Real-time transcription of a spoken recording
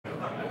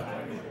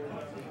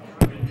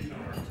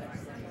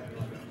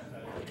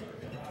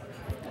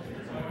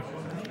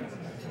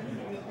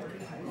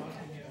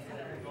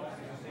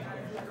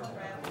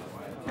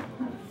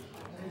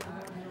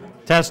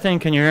Testing,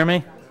 can you hear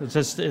me?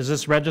 Is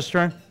this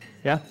registering?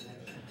 Yeah?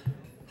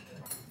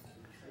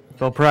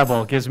 Bill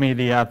Preble gives me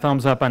the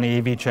thumbs up on the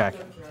AV check.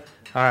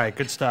 All right,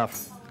 good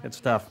stuff, good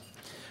stuff.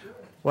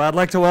 Well, I'd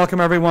like to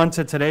welcome everyone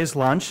to today's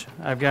lunch.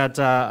 I've got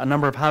a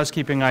number of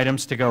housekeeping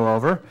items to go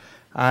over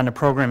on the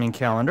programming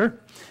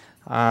calendar.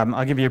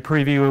 I'll give you a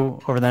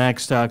preview over the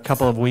next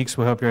couple of weeks.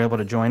 We hope you're able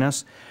to join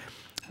us.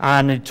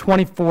 On the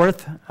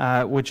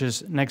 24th, which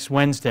is next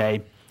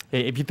Wednesday,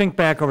 if you think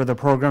back over the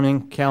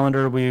programming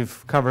calendar,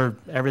 we've covered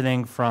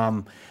everything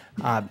from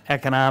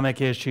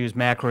economic issues,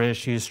 macro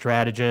issues,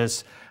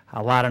 strategists,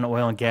 a lot on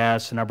oil and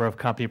gas, a number of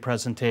company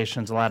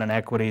presentations, a lot on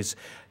equities.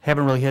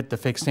 Haven't really hit the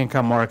fixed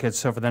income markets,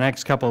 so for the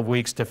next couple of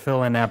weeks to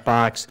fill in that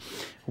box,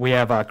 we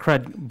have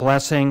Craig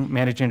Blessing,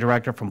 Managing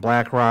Director from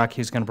BlackRock.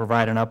 He's going to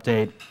provide an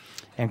update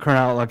and current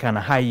outlook on the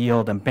high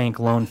yield and bank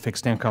loan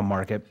fixed income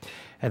market.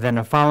 And then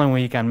the following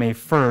week on May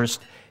 1st,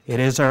 it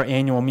is our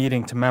annual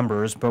meeting to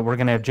members, but we're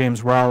going to have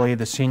James Rowley,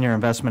 the Senior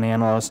Investment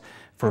Analyst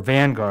for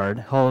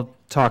Vanguard. He'll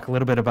talk a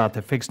little bit about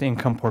the fixed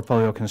income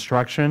portfolio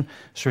construction,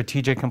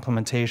 strategic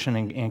implementation,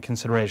 and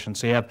consideration.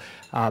 So you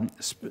have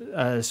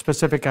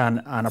specific on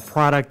a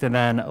product and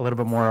then a little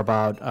bit more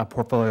about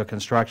portfolio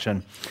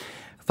construction.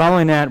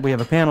 Following that, we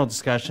have a panel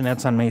discussion.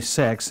 That's on May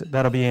 6th.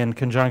 That'll be in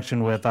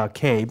conjunction with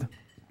CABE.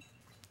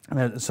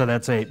 So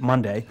that's a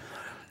Monday.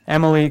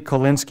 Emily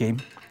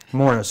Kolinsky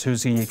Morris,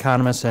 who's the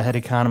economist, the head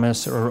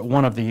economist, or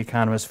one of the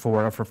economists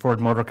for Ford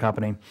Motor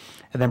Company.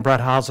 And then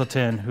Brett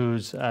Hazelton,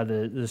 who's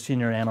the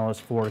senior analyst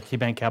for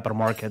KeyBank Capital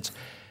Markets.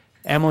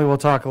 Emily will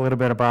talk a little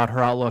bit about her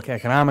outlook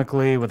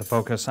economically with a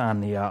focus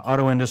on the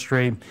auto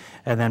industry.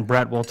 And then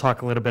Brett will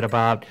talk a little bit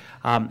about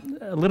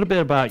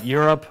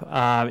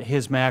Europe,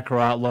 his macro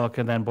outlook,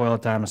 and then boil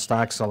it down to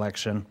stock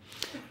selection.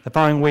 The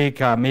following week,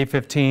 May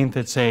 15th,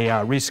 it's a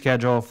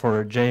reschedule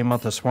for Jay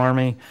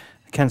Muthuswamy,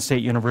 Kent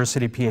State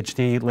University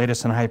PhD,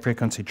 latest in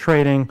high-frequency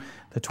trading.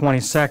 The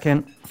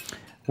 22nd,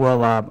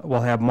 we'll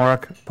have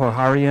Mark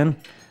Poharian,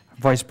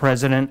 Vice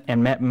President,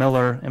 and Matt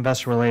Miller,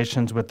 Investor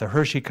Relations with the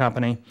Hershey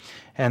Company.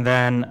 And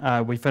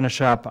then we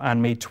finish up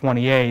on May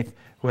 28th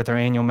with our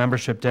annual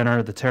membership dinner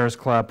at the Terrace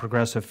Club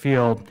Progressive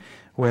Field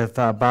with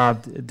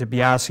Bob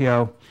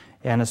DiBiasio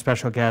and a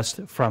special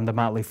guest from the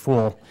Motley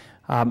Fool.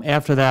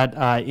 After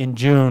that, in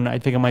June, I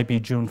think it might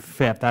be June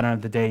 5th, I don't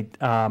have the date,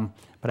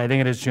 but I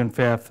think it is June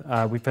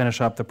 5th, we finish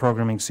up the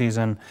programming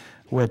season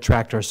with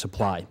Tractor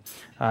Supply.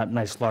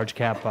 Nice large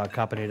cap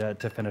company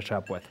to finish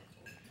up with.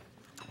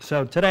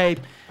 So today,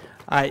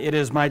 it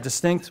is my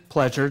distinct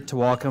pleasure to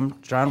welcome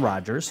John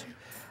Rogers.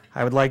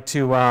 I would like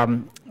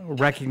to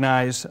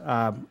recognize,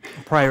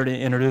 prior to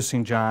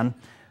introducing John,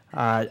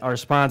 our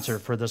sponsor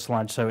for this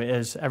lunch. So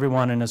as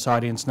everyone in this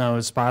audience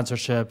knows,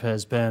 sponsorship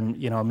has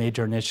been a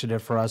major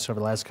initiative for us over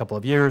the last couple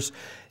of years,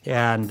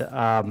 and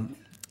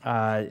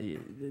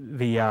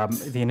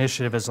the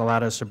initiative has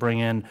allowed us to bring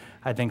in,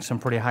 I think, some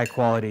pretty high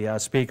quality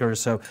speakers.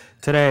 So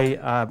today,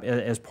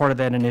 as part of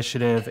that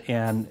initiative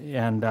and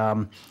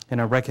in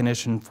a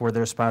recognition for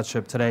their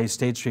sponsorship today,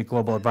 State Street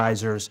Global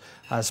Advisors,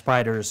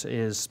 Spiders,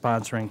 is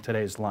sponsoring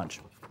today's lunch.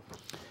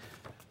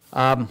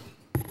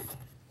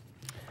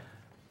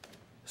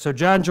 So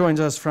John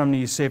joins us from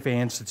the CFA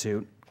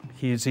Institute.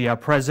 He's the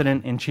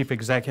President and Chief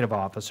Executive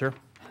Officer.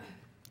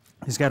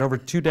 He's got over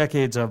 2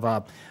 decades of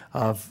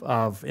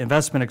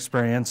investment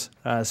experience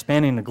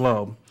spanning the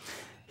globe.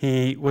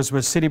 He was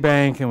with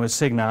Citibank and with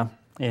Cigna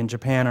in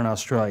Japan and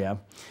Australia.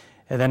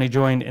 And then he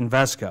joined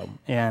Invesco.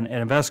 And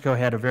Invesco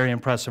had a very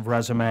impressive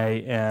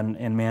resume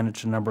and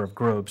managed a number of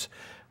groups.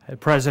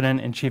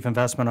 President and Chief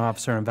Investment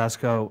Officer,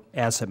 Invesco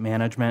Asset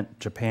Management,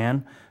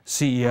 Japan.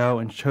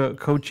 CEO and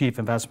Co-Chief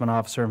Investment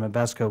Officer of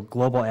Invesco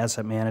Global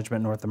Asset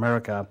Management, North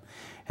America.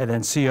 And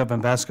then CEO of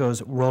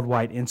Invesco's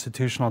Worldwide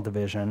Institutional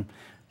Division,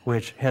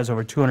 which has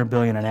over $200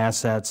 billion in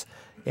assets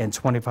and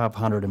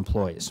 2,500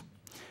 employees.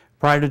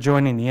 Prior to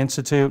joining the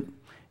Institute,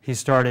 he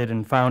started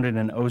and founded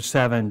in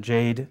 2007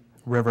 Jade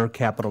River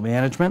Capital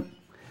Management,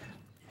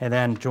 and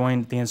then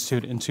joined the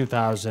Institute in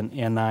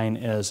 2009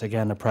 as,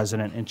 again, the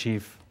President and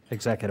Chief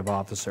Executive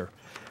Officer.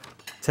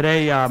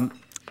 Today,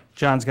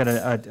 John's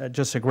got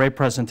just a great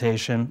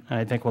presentation, and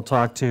I think we'll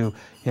talk to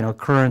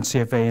current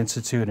CFA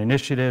Institute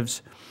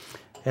initiatives,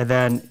 and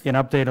then an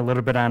update a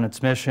little bit on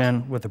its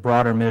mission with a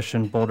broader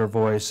mission, bolder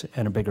voice,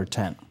 and a bigger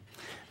tent.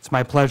 It's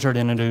my pleasure to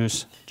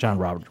introduce John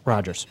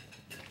Rogers.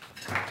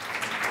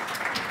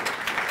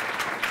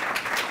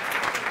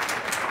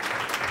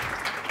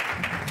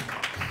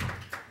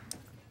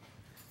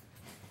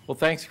 Well,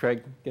 thanks,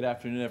 Craig. Good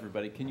afternoon,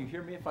 everybody. Can you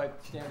hear me if I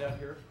stand out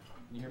here?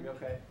 Can you hear me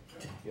okay?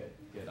 Good,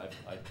 good.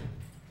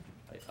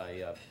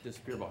 I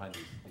disappear behind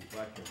these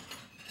lecterns.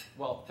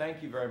 Well,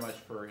 thank you very much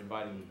for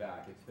inviting me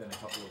back. It's been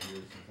a couple of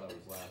years since I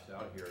was last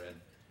out here, and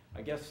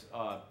I guess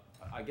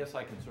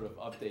I can sort of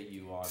update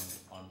you on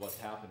what's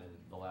happened in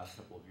the last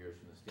couple of years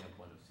from the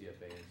standpoint of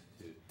CFA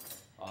Institute.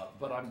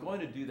 But I'm going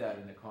to do that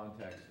in the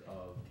context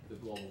of the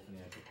global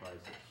financial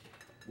crisis,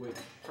 which,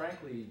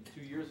 frankly,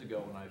 2 years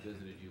ago when I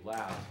visited you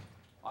last,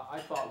 I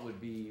thought would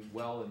be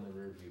well in the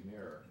rearview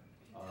mirror.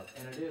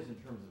 And it is in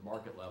terms of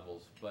market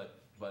levels,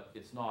 but but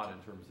it's not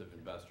in terms of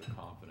investor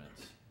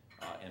confidence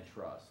and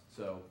trust.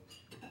 So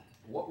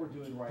what we're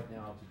doing right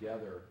now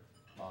together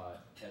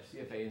at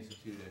CFA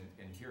Institute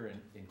and here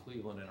in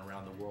Cleveland and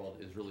around the world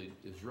is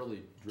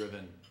really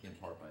driven in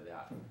part by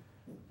that.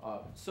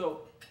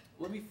 So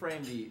let me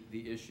frame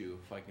the issue,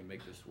 if I can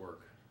make this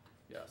work.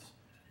 Yes.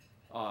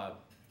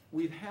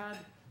 We've had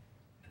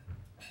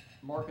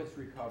markets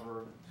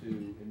recover to,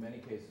 in many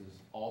cases,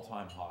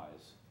 all-time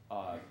highs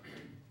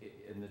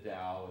in the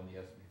Dow and the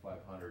S&P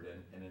 500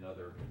 and in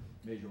other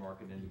major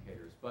market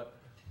indicators. But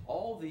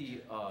all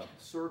the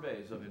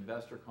surveys of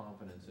investor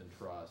confidence and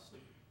trust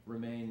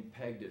remain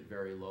pegged at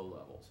very low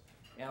levels.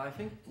 And I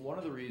think one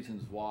of the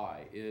reasons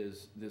why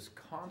is this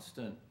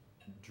constant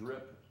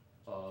drip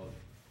of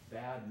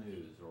bad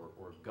news,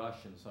 or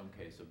gush in some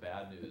case of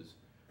bad news,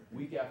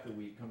 week after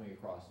week coming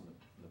across in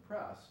the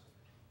press,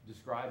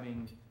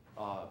 describing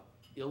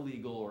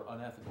illegal or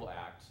unethical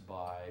acts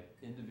by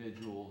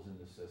individuals in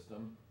the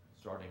system,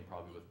 starting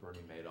probably with Bernie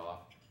Madoff,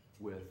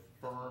 with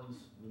firms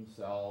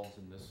themselves,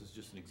 and this is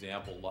just an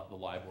example, the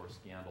LIBOR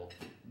scandal,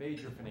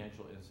 major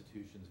financial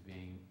institutions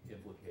being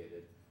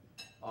implicated,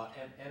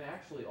 and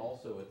actually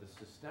also at the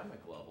systemic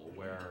level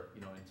where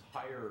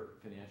entire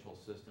financial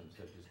systems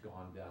have just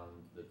gone down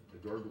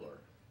the gurgler,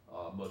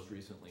 most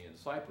recently in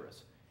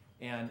Cyprus.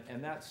 And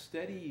that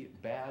steady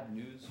bad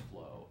news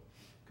flow,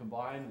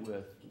 combined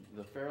with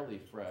the fairly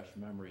fresh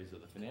memories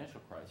of the financial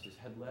crisis,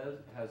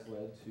 has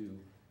led to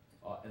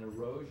an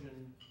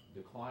erosion,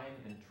 decline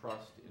in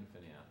trust in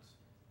finance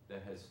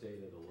that has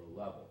stayed at a low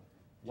level.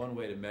 One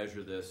way to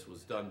measure this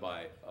was done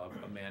by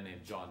a man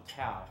named John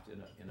Taft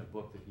in a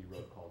book that he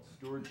wrote called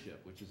Stewardship,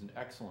 which is an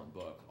excellent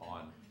book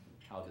on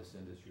how this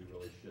industry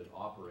really should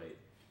operate.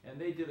 And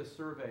they did a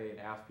survey and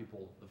asked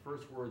people the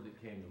first word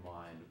that came to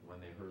mind when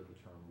they heard the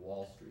term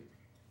Wall Street.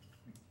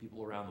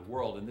 People around the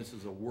world, and this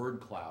is a word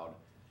cloud.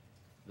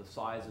 The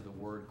size of the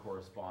word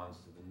corresponds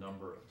to the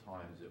number of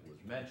times it was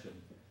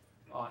mentioned.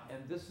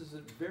 And this is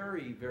a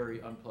very,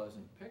 very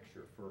unpleasant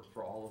picture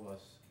for all of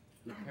us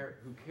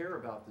who care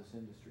about this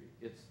industry.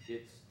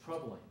 It's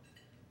troubling.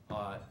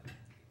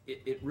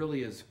 It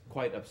really is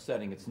quite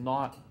upsetting. It's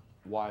not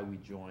why we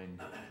joined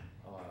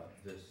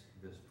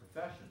this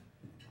profession.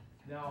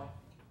 Now,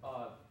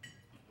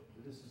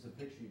 this is a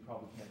picture you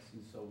probably can't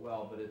see so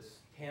well, but it's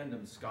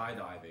tandem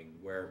skydiving,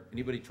 where,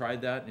 anybody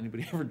tried that?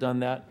 Anybody ever done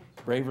that?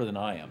 Braver than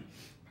I am.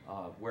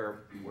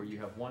 Where you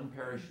have one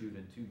parachute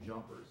and two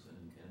jumpers,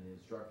 and the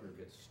instructor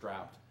gets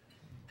strapped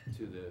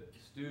to the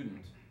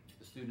student.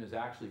 The student is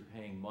actually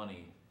paying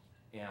money,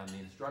 and the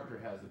instructor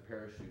has the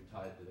parachute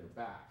tied to their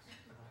backs.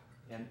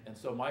 And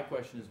so my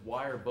question is,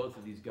 why are both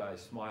of these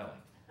guys smiling?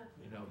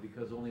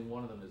 Because only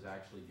one of them is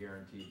actually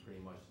guaranteed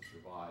pretty much to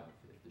survive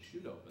if the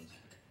chute opens.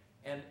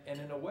 And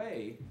in a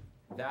way,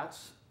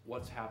 that's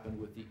what's happened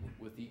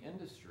with the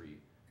industry.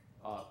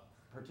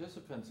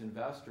 Participants,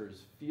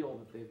 investors, feel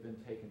that they've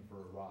been taken for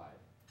a ride.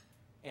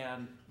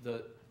 And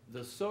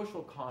the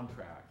social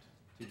contract,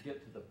 to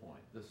get to the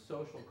point, the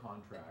social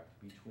contract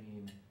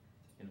between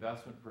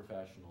investment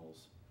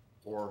professionals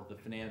or the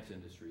finance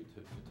industry,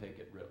 to take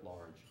it writ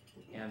large,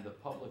 and the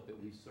public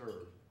that we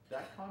serve,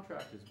 that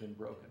contract has been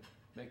broken.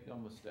 Make no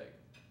mistake.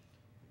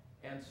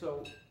 And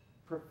so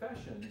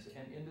professions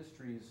and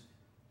industries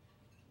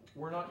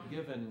were not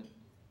given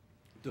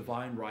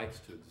divine rights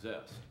to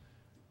exist.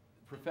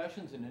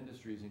 Professions and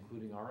industries,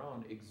 including our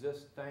own,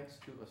 exist thanks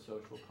to a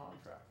social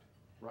contract,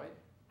 right?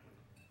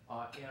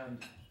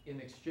 And in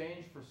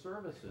exchange for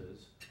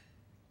services,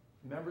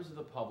 members of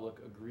the public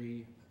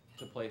agree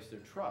to place their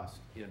trust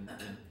in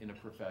a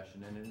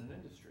profession and in an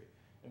industry.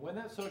 And when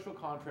that social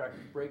contract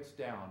breaks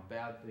down,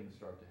 bad things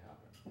start to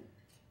happen.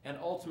 And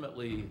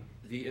ultimately,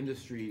 the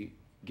industry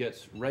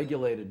gets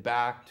regulated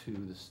back to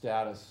the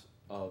status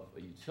of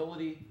a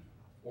utility,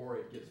 or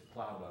it gets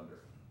plowed under,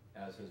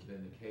 as has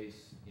been the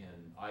case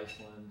in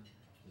Iceland,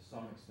 to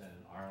some extent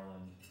in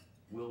Ireland,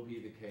 will be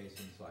the case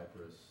in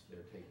Cyprus.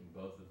 They're taking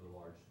both of the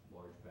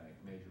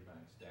major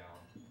banks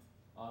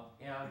down.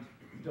 And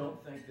don't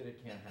think that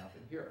it can't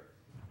happen here.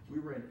 We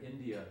were in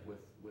India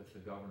with the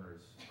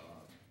governors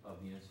of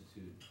the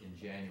Institute in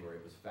January.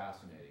 It was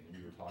fascinating,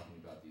 and we were talking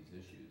about these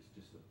issues,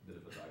 just a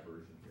bit of a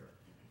diversion here.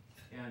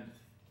 And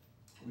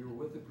we were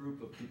with a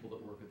group of people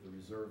that work at the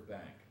Reserve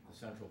Bank, the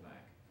central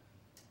bank,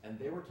 and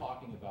they were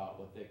talking about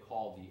what they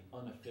call the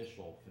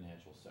unofficial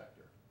financial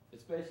sector.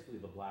 It's basically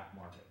the black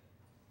market.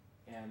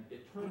 And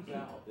it turns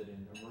out that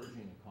in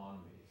emerging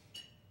economies,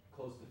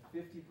 close to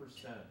 50%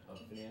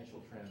 of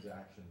financial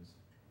transactions,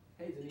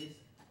 hey Denise,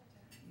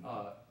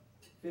 50%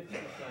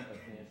 of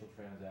financial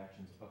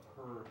transactions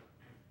occur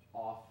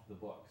off the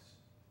books.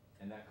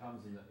 And that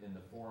comes in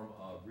the form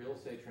of real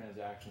estate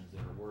transactions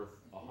that are worth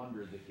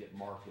 100 that get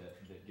marked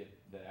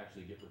that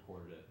actually get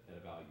recorded at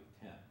a value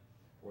of 10.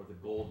 Or the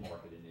gold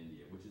market in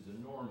India, which is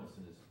enormous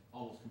and is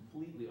almost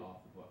completely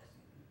off the books.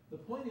 The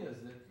point is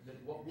that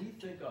what we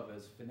think of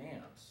as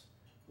finance,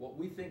 what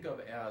we think of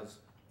as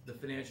the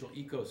financial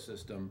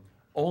ecosystem,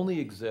 only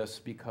exists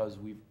because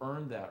we've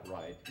earned that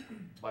right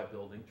by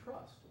building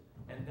trust.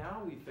 And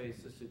now we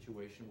face a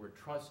situation where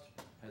trust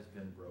has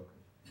been broken.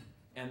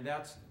 And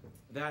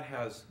that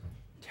has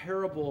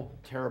terrible,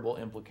 terrible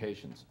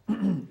implications.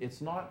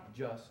 It's not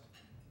just,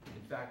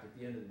 in fact, at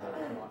the end of the day,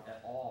 it's not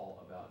at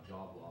all about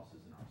job losses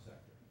in our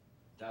sector.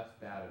 That's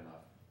bad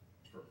enough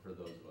for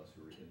those of us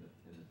who are in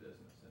the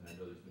business. And I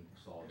know there's been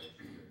consolidation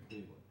here in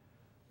Cleveland.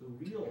 The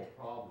real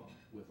problem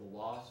with the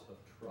loss of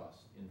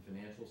trust in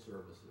financial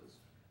services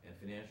and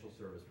financial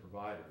service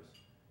providers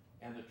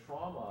and the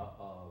trauma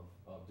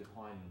of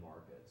declining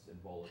markets and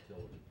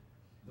volatility,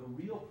 the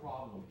real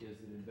problem is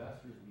that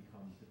investors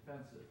become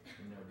defensive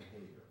in their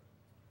behavior.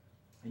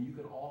 And you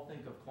can all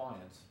think of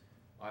clients,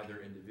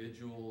 either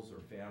individuals or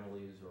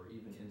families or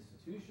even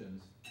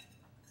institutions,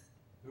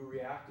 who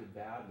reacted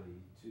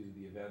badly to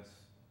the events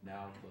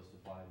now close to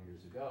 5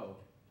 years ago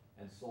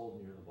and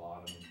sold near the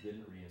bottom and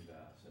didn't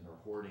reinvest and are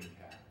hoarding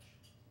cash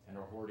and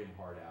are hoarding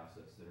hard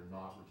assets that are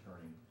not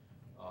returning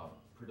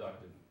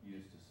productive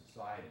use to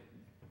society.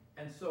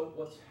 And so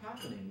what's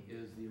happening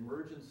is the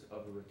emergence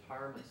of a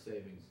retirement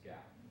savings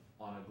gap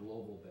on a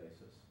global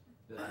basis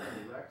that's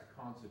a direct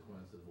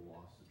consequence of the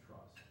loss of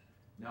trust.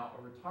 Now,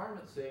 a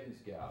retirement savings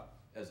gap,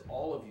 as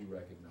all of you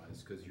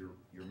recognize, because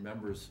you're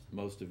members,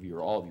 most of you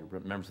or all of you are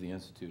members of the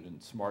Institute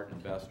and smart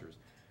investors,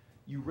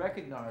 you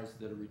recognize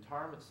that a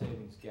retirement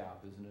savings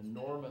gap is an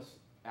enormous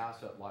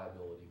asset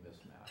liability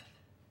mismatch.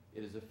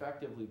 It is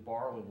effectively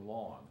borrowing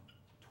long,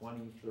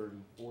 20, 30,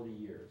 40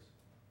 years.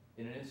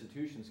 In an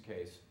institution's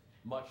case,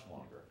 much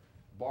longer.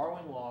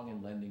 Borrowing long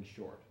and lending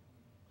short.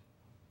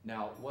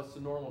 Now, what's the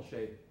normal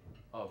shape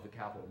of the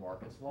capital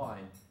markets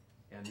line?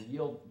 And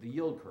the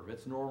yield curve,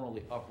 it's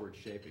normally upward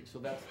shaping. So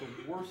that's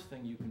the worst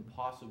thing you can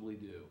possibly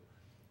do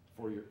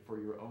for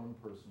your own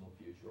personal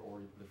future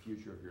or the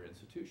future of your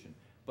institution.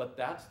 But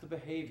that's the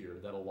behavior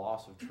that a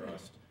loss of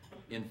trust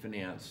in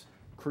finance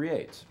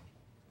creates.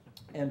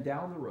 And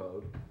down the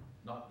road,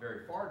 not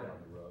very far down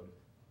the road,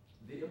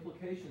 the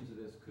implications of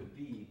this could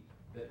be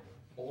that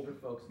older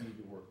folks need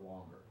to work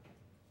longer.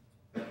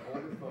 That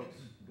older folks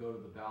go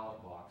to the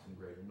ballot box in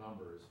greater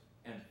numbers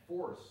and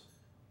force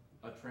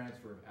a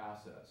transfer of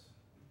assets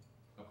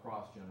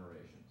across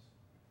generations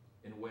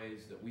in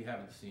ways that we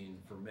haven't seen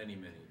for many,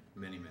 many,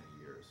 many, many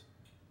years.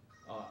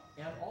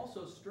 And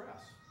also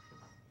stress,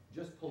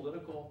 just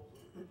political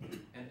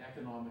and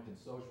economic and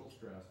social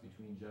stress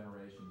between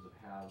generations of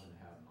haves and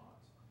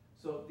have-nots.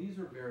 So these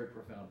are very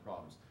profound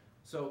problems.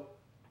 So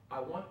I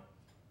want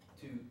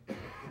to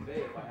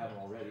convey, if I haven't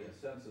already, a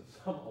sense of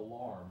some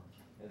alarm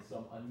and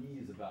some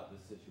unease about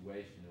this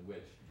situation in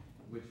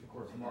which of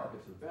course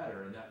markets are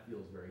better, and that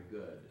feels very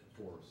good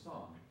for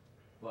some,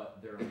 but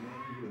there are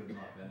many who have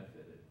not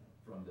benefited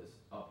from this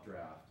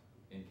updraft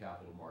in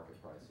capital market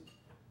prices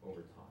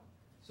over time.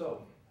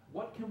 So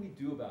what can we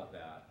do about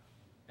that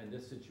and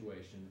this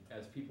situation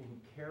as people who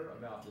care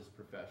about this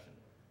profession,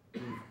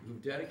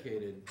 who've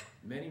dedicated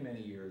many,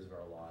 many years of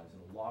our lives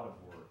and a lot of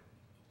work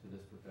to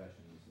this profession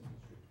and this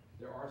industry?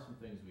 There are some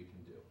things we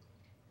can do.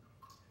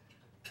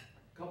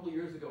 A couple of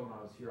years ago when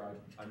I was here,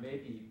 I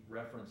maybe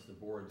referenced the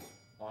board's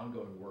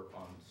ongoing work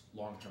on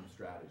long-term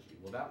strategy.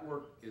 Well, that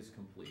work is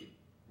complete,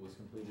 was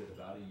completed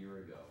about a year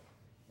ago.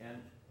 And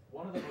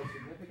one of the most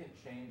significant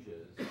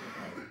changes,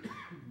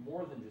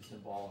 more than just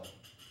symbolic,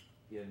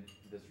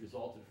 that's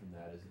resulted from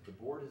that is that the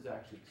board has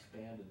actually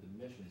expanded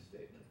the mission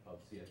statement of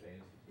CFA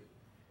Institute.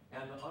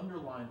 And the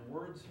underlined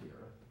words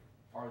here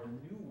are the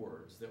new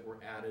words that were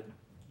added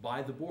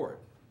by the board.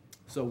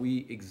 So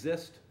we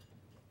exist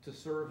to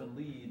serve and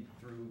lead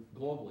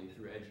globally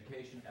through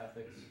education,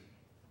 ethics,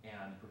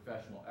 and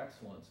professional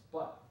excellence.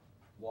 But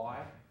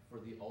why? For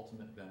the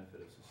ultimate benefit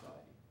of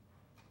society.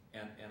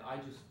 And I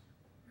just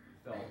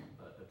felt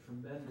a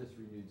tremendous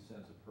renewed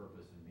sense of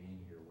purpose in being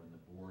here when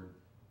the board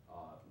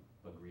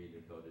agreed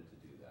and voted to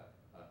do that.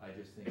 I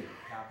just think it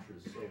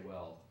captures so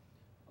well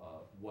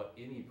what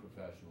any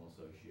professional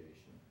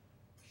association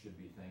should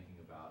be thinking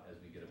about as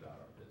we get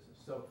about our business.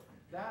 So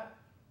that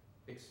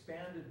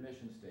expanded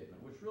mission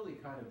statement, which really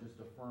kind of just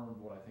affirmed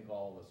what I think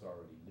all of us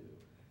already knew,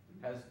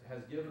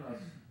 has given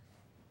us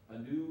a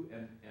new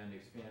and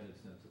expanded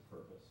sense of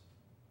purpose.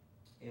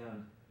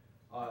 And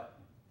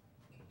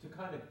to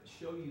kind of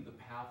show you the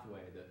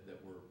pathway that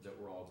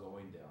we're all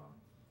going down,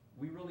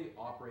 we really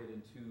operate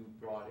in two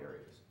broad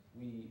areas.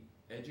 We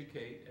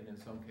educate and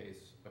in some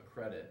case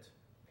accredit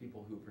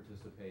people who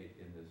participate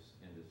in this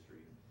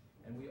industry.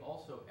 And we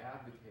also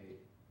advocate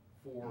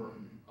for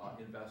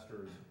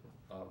investors'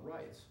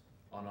 rights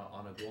on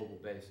a global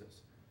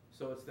basis.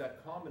 So it's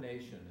that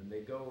combination, and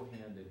they go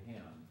hand in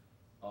hand,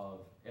 of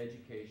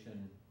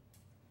education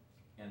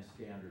and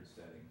standard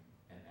setting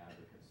and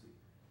advocacy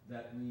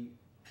that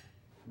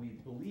we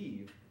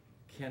believe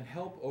can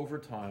help over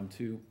time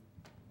to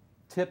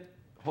tip,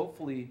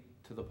 hopefully,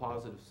 to the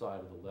positive side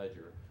of the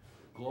ledger,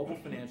 global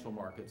financial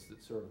markets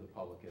that serve the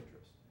public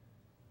interest.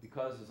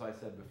 Because, as I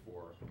said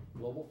before,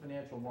 global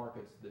financial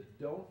markets that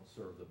don't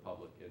serve the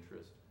public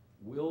interest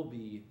will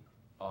be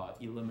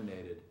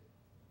eliminated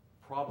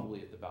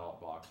probably at the ballot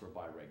box or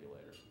by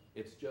regulators.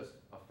 It's just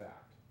a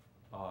fact.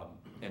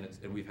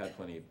 And we've had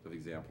plenty of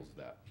examples of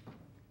that.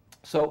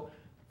 So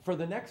For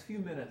the next few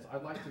minutes,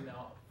 I'd like to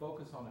now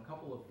focus on a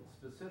couple of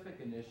specific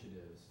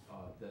initiatives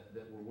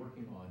that we're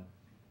working on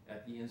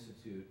at the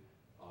Institute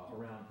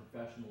around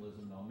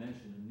professionalism. And I'll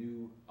mention a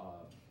new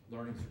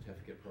learning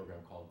certificate program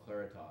called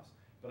Claritas.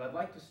 But I'd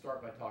like to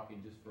start by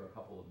talking just for a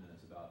couple of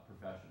minutes about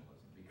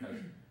professionalism,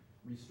 because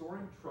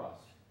restoring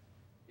trust,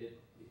 it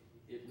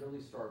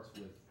really starts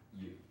with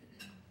you,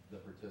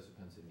 the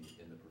participants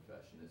in the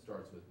profession. It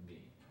starts with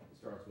me. It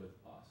starts with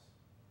us,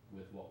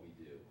 with what we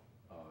do.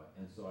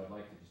 And so I'd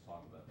like to just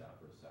talk about that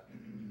for a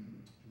second.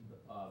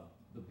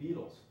 The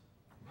Beatles.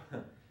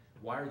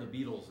 Why are the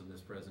Beatles in this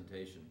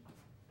presentation?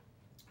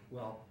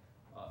 Well,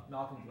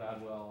 Malcolm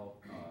Gladwell,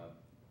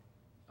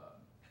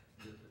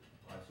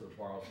 I sort of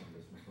borrow some of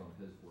this from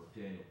his work.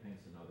 Daniel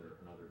Pink's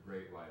another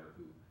great writer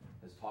who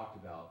has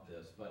talked about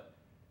this. But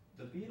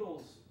the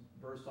Beatles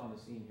burst on the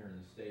scene here in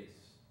the States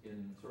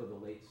in sort of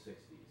the late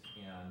 60s,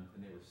 and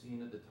they were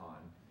seen at the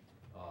time,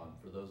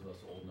 for those of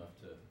us old enough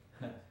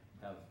to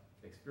have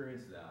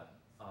experienced that,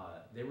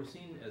 they were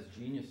seen as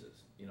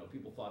geniuses. You know,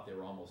 people thought they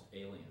were almost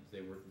aliens.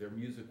 Their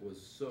music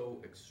was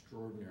so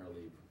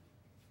extraordinarily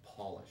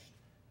polished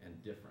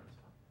and different.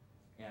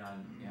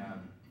 And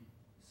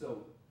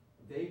so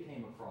they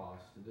came across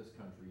to this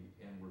country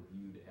and were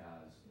viewed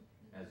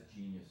as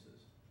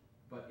geniuses.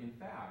 But in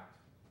fact,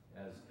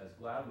 as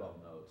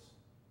Gladwell notes,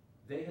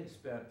 they had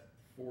spent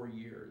 4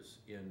 years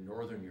in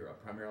Northern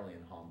Europe, primarily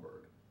in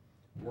Hamburg,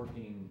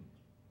 working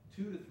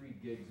 2 to 3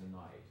 gigs a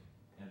night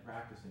and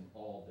practicing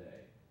all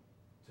day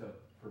to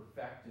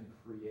perfect and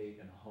create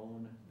and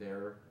hone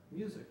their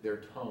music,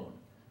 their tone.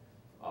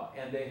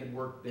 And they'd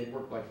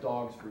worked like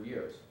dogs for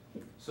years.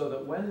 So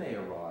that when they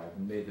arrived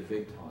and made the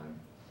big time,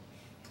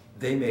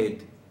 they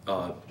made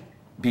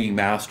being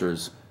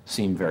masters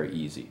seem very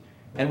easy.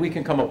 And we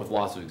can come up with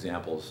lots of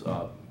examples.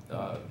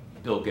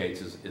 Bill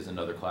Gates is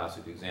another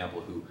classic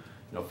example who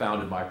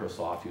founded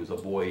Microsoft. He was a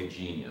boy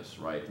genius,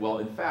 right? Well,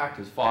 in fact,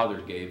 his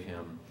father gave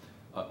him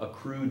a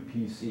crude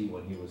PC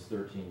when he was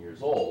 13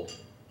 years old,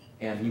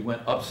 and he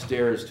went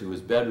upstairs to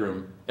his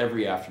bedroom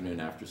every afternoon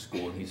after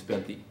school, and he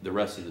spent the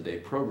rest of the day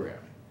programming.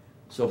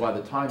 So by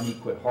the time he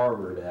quit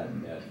Harvard at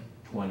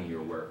 20 or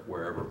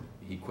wherever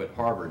he quit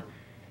Harvard,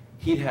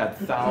 he'd had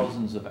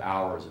thousands of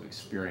hours of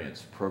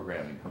experience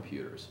programming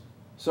computers.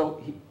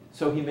 So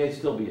he may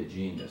still be a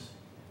genius.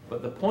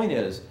 But the point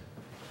is,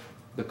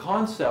 the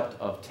concept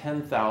of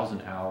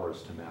 10,000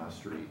 hours to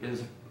mastery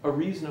is a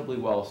reasonably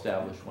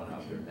well-established one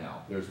out there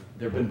now. There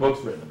have been books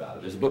written about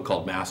it. There's a book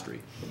called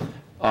Mastery.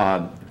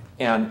 And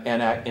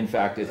in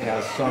fact, it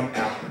has some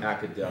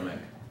academic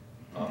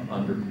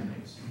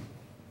underpinnings.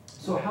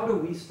 So how do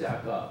we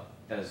stack up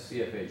as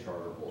CFA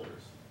charter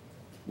holders?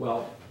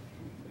 Well,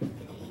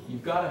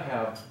 you've got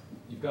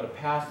to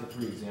pass the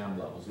 3 exam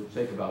levels, which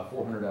take about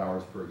 400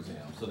 hours per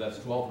exam. So that's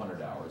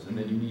 1,200 hours. And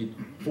then you need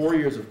 4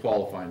 years of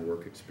qualifying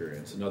work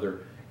experience,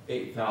 another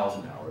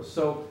 8,000 hours.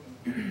 So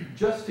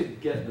just to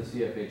get the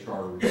CFA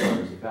charter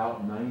requires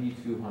about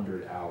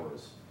 9,200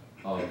 hours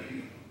of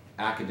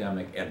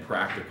academic and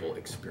practical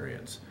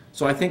experience.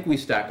 So I think we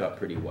stack up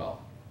pretty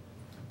well.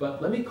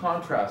 But let me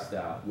contrast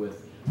that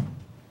with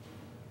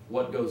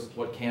what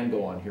can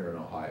go on here in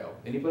Ohio.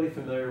 Anybody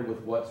familiar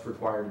with what's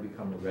required to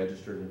become a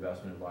registered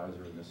investment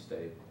advisor in this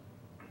state?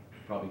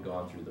 Probably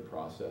gone through the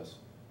process.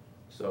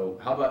 So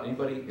how about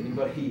anybody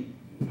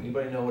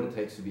know what it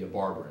takes to be a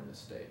barber in this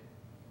state?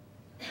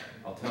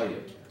 I'll tell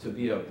you, to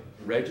be a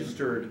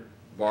registered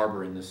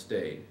barber in this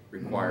state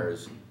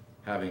requires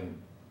having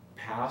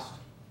passed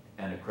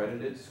an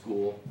accredited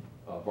school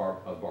of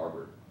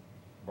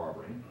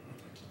barbering,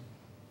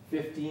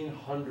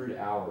 1,500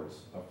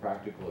 hours of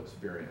practical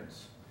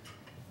experience,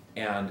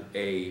 and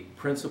a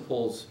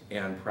principles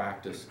and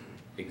practice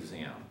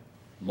exam,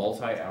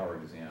 multi-hour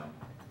exam,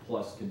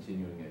 plus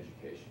continuing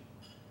education.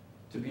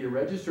 To be a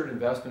registered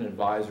investment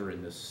advisor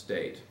in this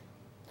state,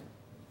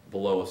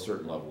 below a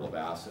certain level of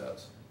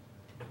assets,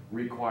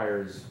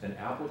 requires an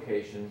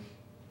application,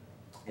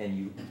 and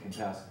you can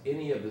pass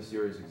any of the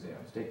series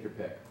exams. Take your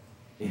pick,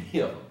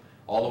 any of them,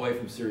 all the way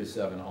from Series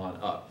 7 on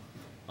up.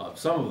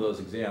 Some of those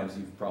exams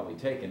you've probably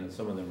taken, and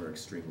some of them are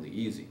extremely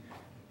easy.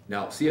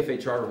 Now, CFA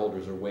charter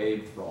holders are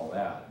waived for all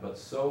that, but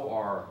so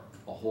are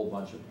a whole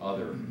bunch of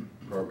other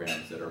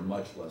programs that are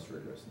much less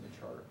rigorous than the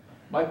charter.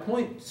 My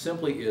point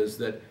simply is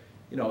that,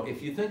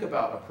 if you think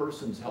about a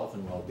person's health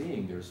and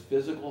well-being, there's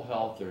physical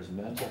health, there's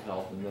mental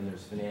health, and then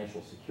there's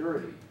financial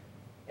security.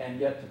 And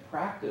yet to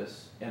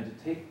practice and to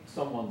take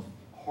someone's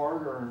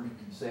hard-earned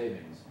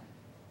savings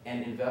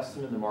and invest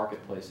them in the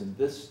marketplace in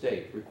this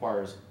state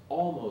requires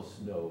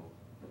almost no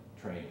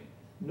training,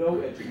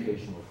 no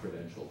educational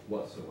credentials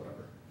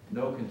whatsoever,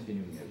 no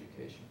continuing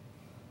education.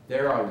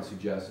 There, I would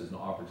suggest, is an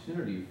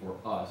opportunity for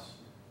us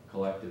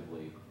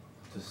collectively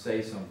to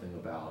say something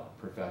about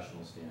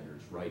professional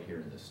standards right here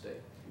in this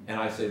state. And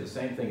I say the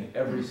same thing in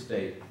every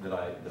state that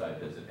I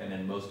visit, and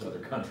in most other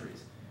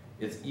countries.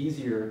 It's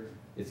easier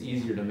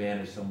to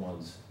manage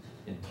someone's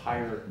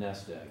entire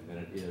nest egg than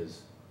it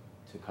is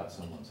to cut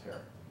someone's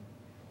hair,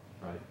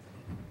 right?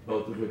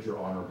 Both of which are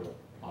honorable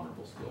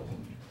skills.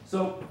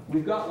 So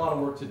we've got a lot of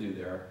work to do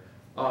there.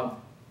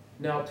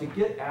 Now, to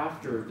get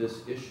after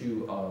this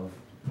issue of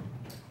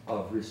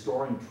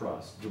restoring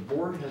trust, the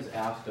board has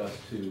asked us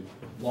to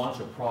launch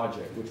a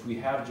project which we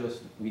have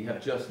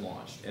just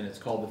launched, and it's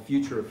called the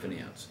Future of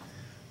Finance.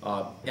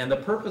 And the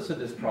purpose of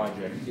this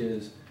project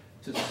is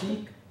to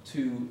seek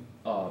to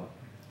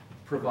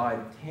provide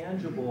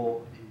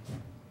tangible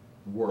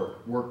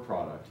work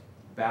product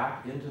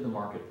back into the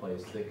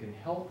marketplace that can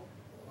help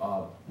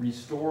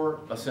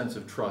restore a sense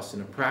of trust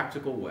in a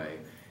practical way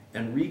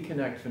and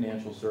reconnect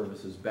financial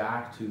services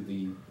back to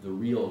the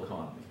real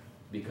economy,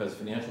 because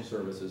financial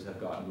services have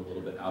gotten a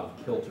little bit out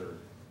of kilter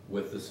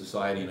with the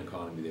society and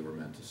economy they were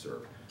meant to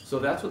serve. So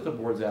that's what the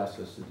board's asked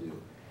us to do.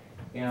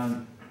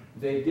 And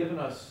they've given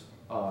us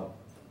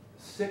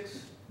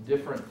 6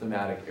 different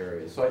thematic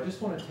areas. So I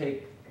just want to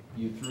take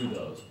you through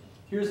those.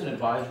 Here's an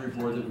advisory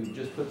board that we've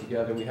just put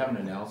together. We haven't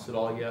announced it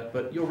all yet,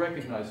 but you'll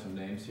recognize some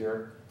names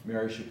here.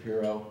 Mary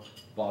Shapiro,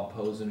 Bob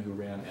Posen, who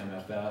ran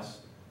MFS,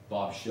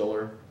 Bob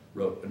Schiller,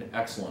 wrote an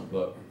excellent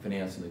book,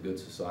 Finance in the Good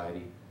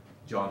Society.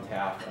 John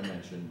Taft, I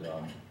mentioned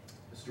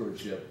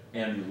stewardship.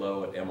 Andrew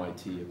Lowe at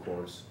MIT, of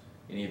course.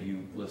 Any of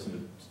you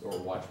listen to or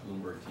watch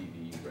Bloomberg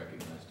TV, you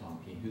recognize Tom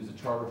King, who's a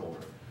charter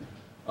holder.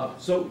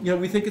 So,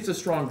 we think it's a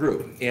strong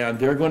group, and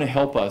they're going to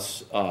help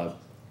us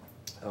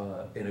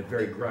in a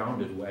very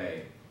grounded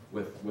way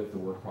with the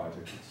work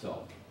project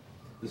itself.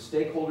 The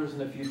stakeholders in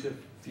the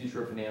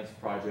Future of Finance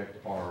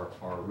project are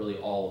really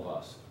all of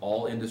us,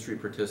 all industry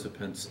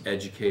participants,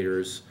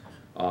 educators,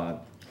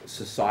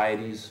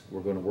 societies.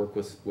 We're going to work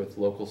with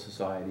local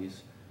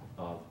societies,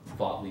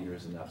 thought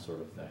leaders, and that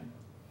sort of thing.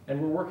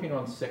 And we're working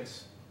on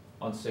six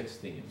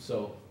themes.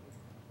 So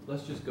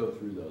let's just go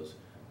through those.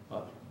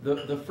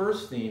 The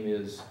first theme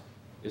is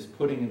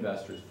putting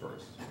investors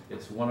first.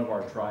 It's one of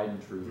our tried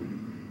and true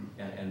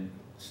and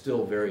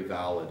still very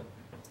valid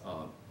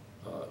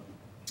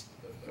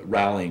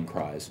rallying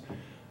cries.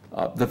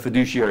 The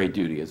fiduciary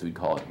duty, as we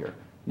call it here.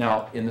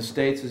 Now, in the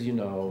States, as you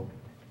know,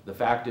 the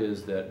fact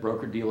is that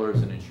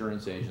broker-dealers and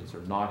insurance agents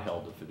are not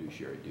held to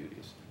fiduciary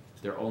duties.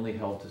 They're only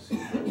held to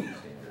suitability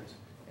standards.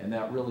 And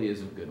that really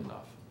isn't good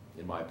enough,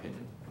 in my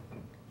opinion.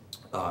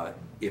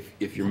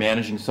 If you're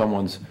managing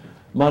someone's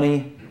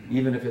money,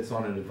 even if it's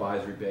on an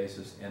advisory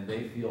basis, and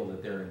they feel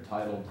that they're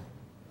entitled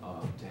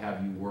to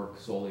have you work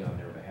solely on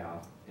their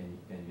behalf,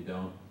 and you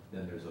don't,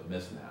 then there's a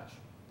mismatch.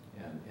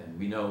 And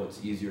we know it's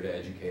easier to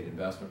educate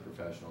investment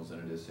professionals than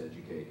it is to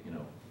educate,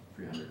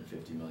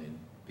 350 million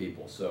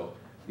people. So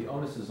the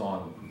onus is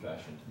on the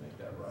profession to make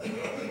that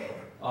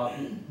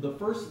right. The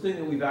first thing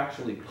that we've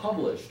actually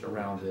published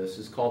around this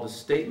is called a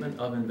Statement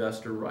of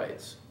Investor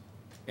Rights.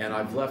 And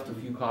I've left a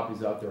few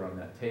copies out there on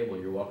that table.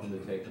 You're welcome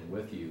to take them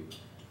with you.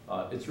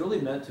 It's really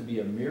meant to be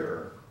a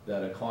mirror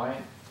that a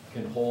client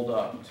can hold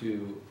up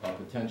to a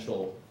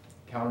potential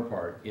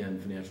counterpart in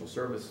financial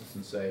services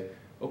and say,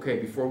 okay,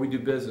 before we do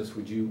business,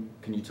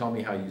 can you tell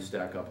me how you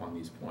stack up on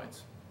these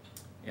points?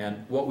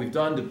 And what we've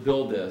done to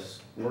build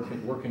this,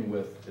 working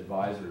with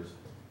advisors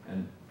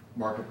and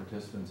market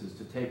participants, is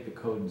to take the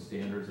code and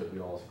standards that we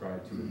all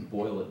ascribe to and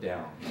boil it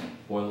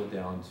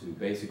down to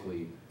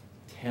basically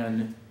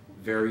 10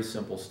 very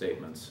simple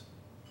statements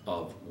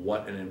of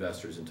what an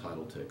investor is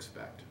entitled to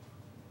expect.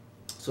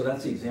 So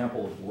that's the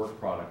example of the work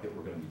product that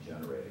we're going to be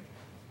generating.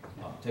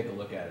 Take a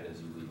look at it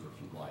as you leave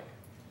if you'd like.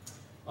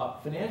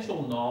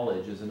 Financial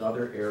knowledge is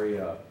another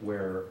area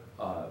where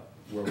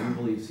we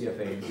believe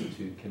CFA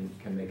Institute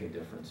can make a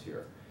difference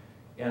here.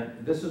 And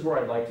this is where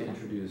I'd like to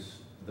introduce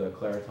the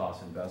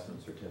Claritas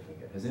Investment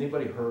Certificate. Has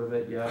anybody heard of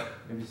it yet?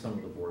 Maybe some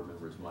of the board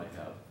members might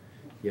have.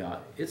 Yeah,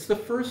 this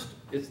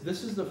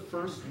is the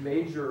first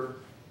major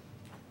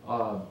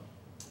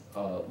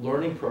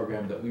learning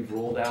program that we've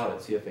rolled out at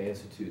CFA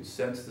Institute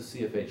since the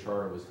CFA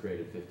charter was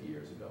created 50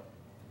 years ago.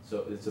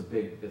 So it's a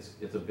big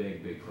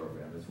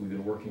program. We've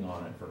been working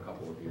on it for a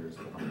couple of years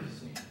behind the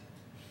scenes.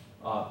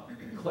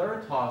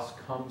 Claritas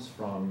comes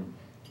from,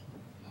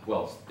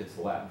 well, it's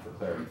Latin for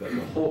clarity, but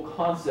the whole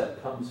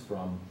concept comes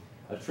from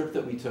a trip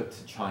that we took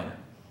to China.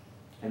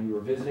 And we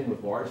were visiting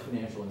with large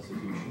financial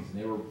institutions,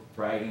 and they were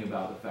bragging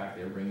about the fact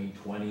they were bringing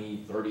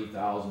 20,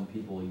 30,000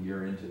 people a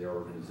year into their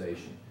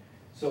organization.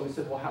 So we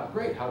said, well,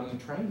 great, how do you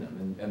train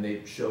them? And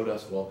they showed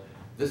us, well,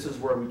 this is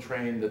where we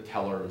train the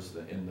tellers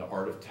in the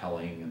art of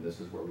telling, and this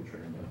is where we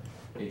train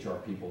the HR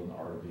people in the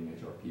art of being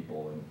HR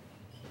people. And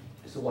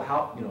I said, well,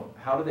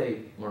 how do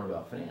they learn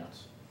about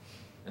finance?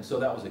 And so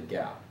that was a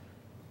gap.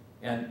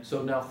 And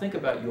so now think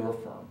about your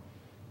firm.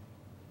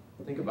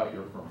 Think about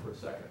your firm for a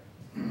second.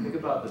 Think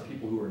about the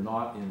people who are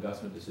not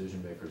investment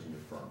decision makers in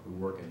your firm, who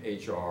work in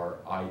HR,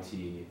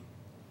 IT,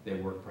 they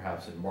work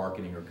perhaps in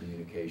marketing or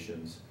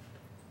communications.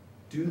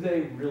 Do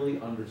they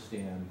really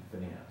understand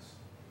finance?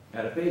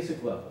 At a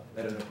basic level,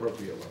 at an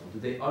appropriate level, do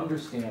they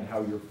understand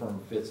how your firm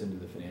fits into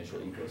the financial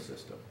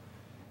ecosystem?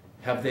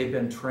 Have they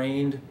been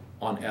trained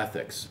on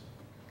ethics,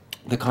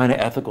 the kind of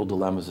ethical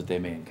dilemmas that they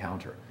may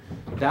encounter?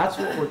 That's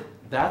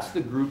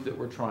the group that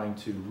we're trying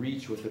to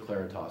reach with the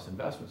Claritas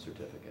Investment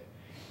Certificate.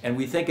 And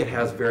we think it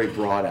has very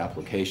broad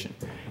application.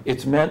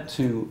 It's meant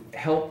to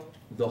help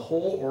the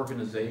whole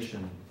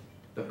organization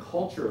the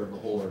culture of the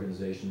whole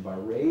organization by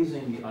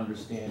raising the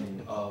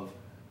understanding of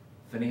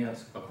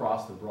finance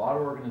across the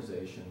broader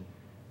organization,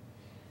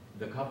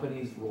 the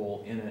company's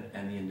role in it,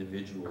 and the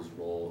individual's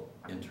role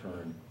in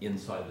turn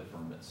inside the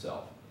firm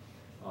itself.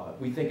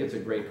 We think it's a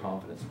great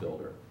confidence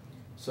builder.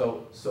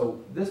 So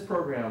this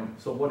program,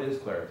 so what is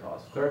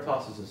Claritas?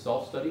 Claritas is a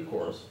self-study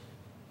course.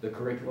 The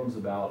curriculum's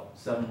about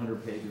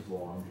 700 pages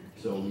long,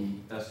 so we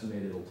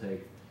estimate it'll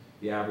take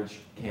the average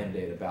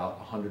candidate about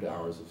 100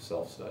 hours of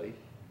self-study.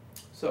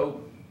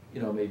 So,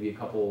 you know, maybe a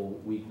couple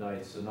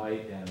weeknights a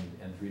night and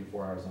 3 to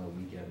 4 hours on a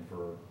weekend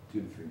for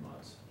 2 to 3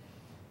 months.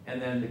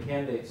 And then the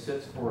candidate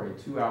sits for a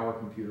 2-hour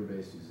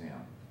computer-based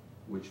exam,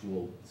 which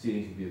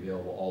seatings will be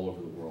available all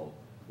over the world.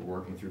 We're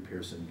working through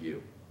Pearson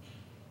VUE.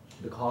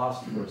 The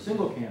cost for a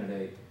single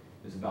candidate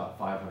is about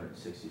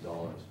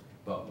 $560,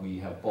 but we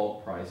have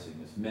bulk pricing.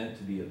 It's meant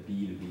to be a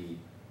B2B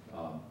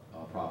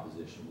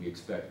proposition. We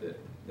expect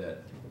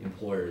that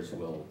employers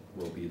will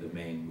be the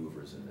main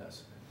movers in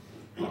this.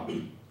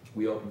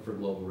 We open for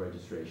global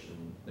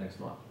registration next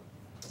month.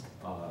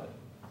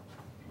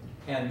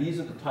 And these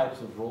are the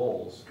types of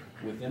roles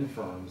within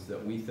firms that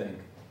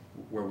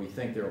where we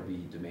think there will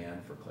be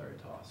demand for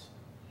Claritas.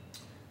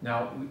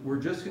 Now, we're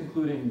just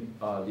concluding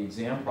the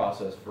exam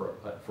process for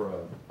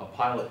a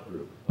pilot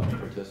group of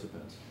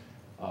participants.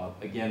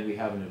 Again, we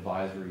have an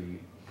advisory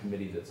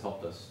committee that's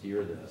helped us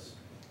steer this,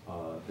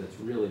 that's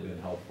really been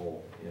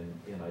helpful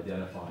in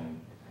identifying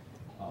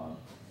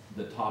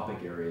the topic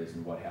areas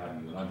and what have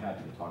you, and I'm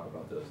happy to talk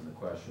about those in the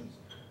questions.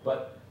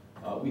 But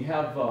we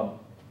have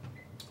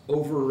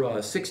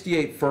over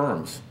 68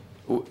 firms.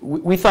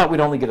 We thought we'd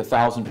only get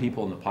 1,000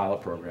 people in the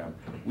pilot program.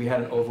 We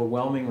had an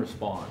overwhelming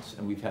response,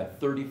 and we've had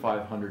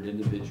 3,500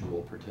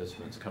 individual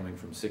participants coming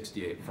from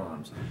 68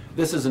 firms.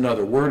 This is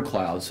another word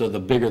cloud, so the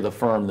bigger the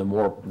firm, the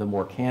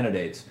more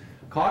candidates.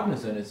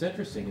 Cognizant, it's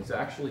interesting, it's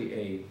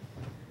actually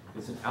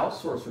it's an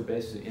outsourcer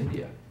based in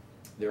India.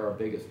 They're our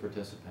biggest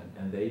participant,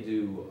 and they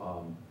do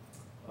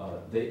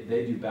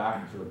they do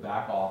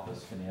back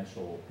office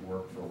financial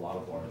work for a lot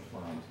of large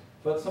firms.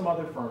 But some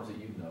other firms that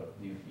you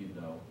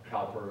know,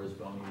 CalPERS,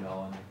 Boney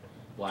Mellon,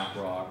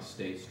 BlackRock,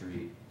 State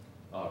Street,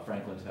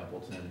 Franklin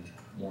Templeton,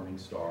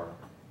 Morningstar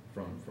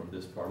from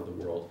this part of the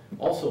world.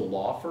 Also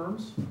law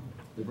firms,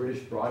 the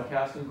British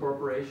Broadcasting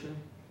Corporation,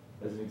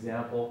 as an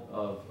example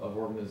of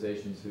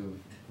organizations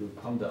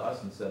who've come to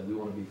us and said, we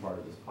want to be part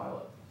of this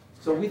pilot.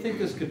 So we think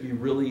this could be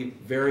really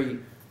very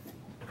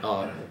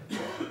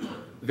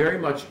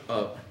much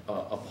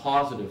a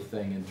positive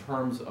thing in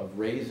terms of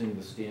raising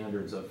the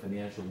standards of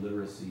financial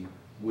literacy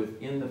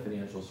within the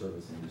financial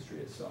service industry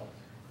itself.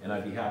 And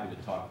I'd be happy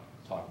to talk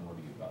more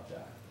to you about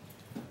that.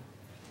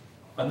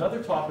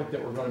 Another topic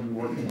that we're going to be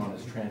working on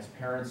is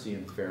transparency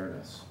and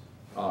fairness,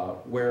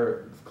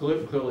 where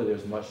clearly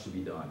there's much to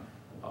be done.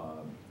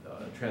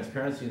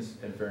 Transparency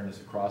and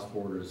fairness across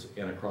borders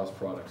and across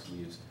products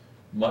leaves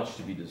much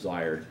to be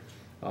desired.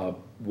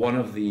 One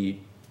of the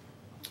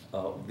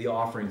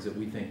offerings that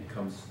we think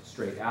comes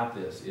straight at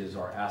this is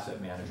our Asset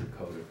Manager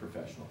Code of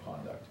Professional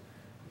Conduct.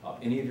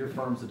 Any of your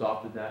firms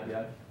adopted that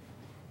yet?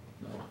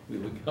 No? We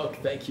would go.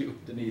 Thank you,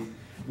 Denise.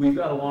 We've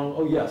got a long,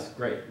 oh yes,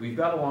 great. We've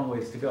got a long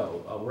ways to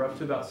go. We're up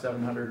to about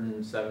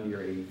 770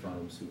 or 80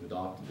 firms who've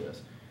adopted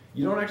this.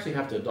 You don't actually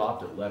have to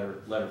adopt it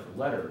letter for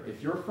letter.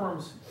 If your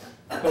firm's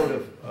code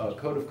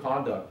of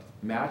conduct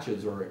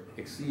matches or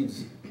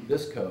exceeds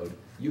this code,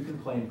 you can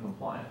claim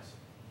compliance.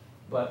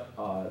 But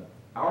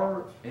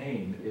our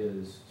aim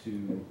is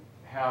to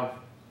have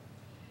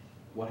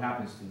what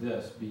happens to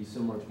this be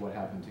similar to what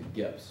happened to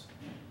GIPS.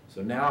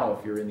 So now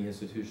if you're in the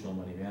institutional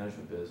money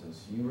management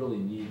business, you really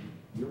need,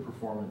 your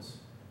performance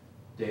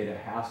data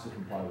has to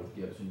comply with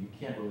GIPS, and you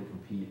can't really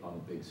compete on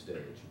the big stage.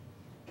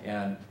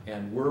 And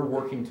we're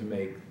working to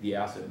make the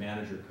Asset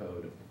Manager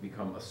Code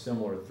become a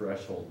similar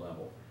threshold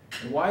level.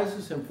 And why is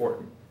this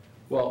important?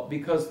 Well,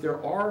 because there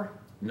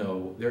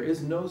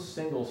is no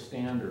single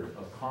standard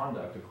of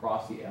conduct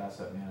across the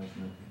asset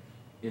management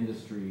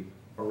industry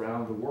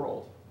around the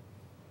world.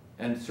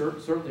 And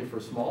certainly for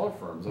smaller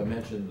firms, I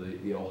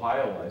mentioned the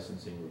Ohio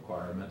licensing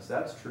requirements,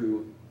 that's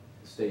true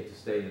state to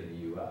state in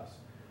the US.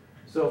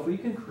 So if we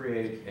can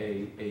create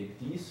a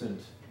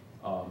decent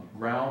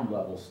ground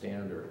level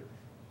standard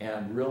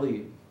and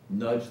really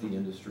nudge the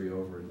industry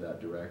over in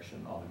that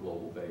direction on a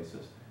global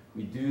basis,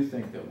 we do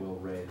think that we'll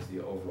raise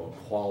the overall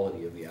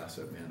quality of the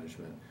asset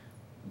management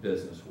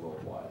business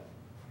worldwide.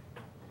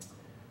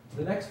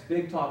 The next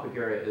big topic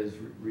area is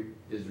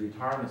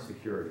retirement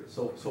security.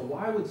 So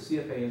why would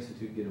CFA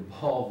Institute get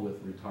involved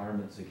with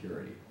retirement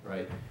security,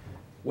 right?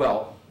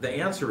 Well, the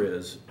answer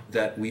is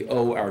that we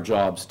owe our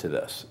jobs to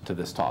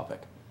this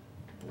topic.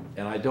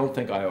 And I don't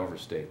think I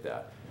overstate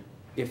that.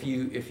 If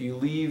you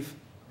leave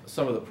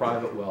some of the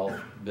private wealth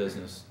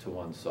business to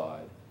one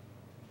side,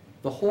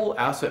 the whole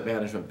asset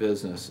management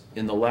business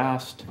in the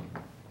last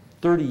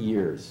 30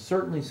 years,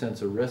 certainly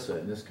since ERISA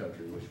in this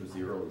country, which was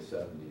the early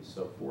 70s,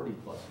 so 40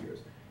 plus years,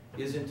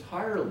 is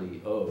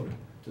entirely owed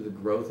to the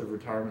growth of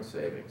retirement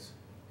savings,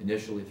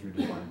 initially through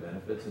defined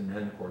benefits and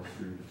then, of course,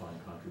 through defined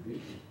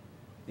contribution.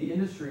 the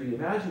industry,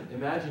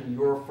 imagine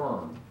your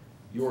firm,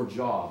 your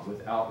job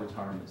without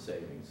retirement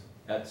savings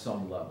at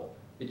some level.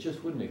 It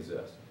just wouldn't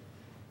exist.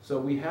 So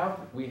we have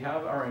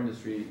our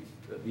industry,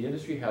 the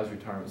industry has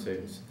retirement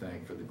savings to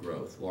thank for the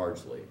growth,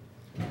 largely.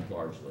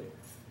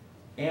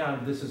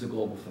 And this is a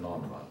global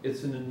phenomenon.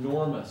 It's an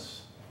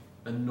enormous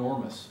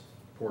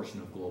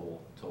portion of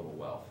global total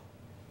wealth.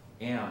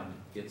 And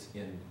it's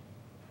in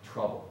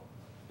trouble.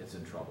 It's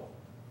in trouble.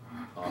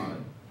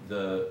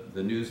 The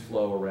news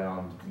flow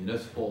around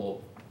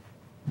municipal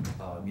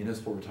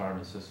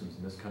retirement systems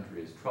in this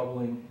country is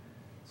troubling.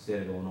 The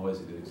state of Illinois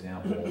is a good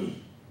example.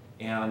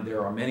 And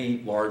there are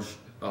many large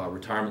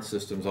retirement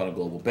systems on a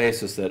global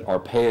basis that are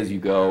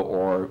pay-as-you-go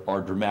or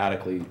are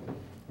dramatically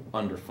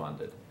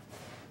underfunded.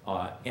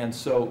 And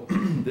so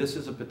this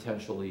is a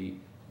potentially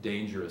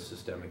dangerous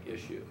systemic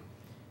issue.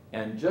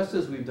 And just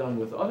as we've done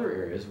with other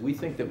areas, we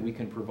think that we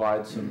can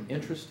provide some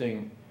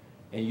interesting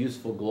and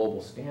useful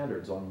global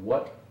standards on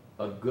what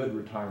a good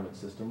retirement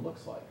system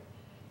looks like,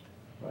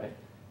 right?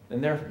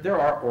 And there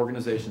are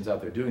organizations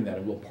out there doing that,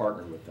 and we'll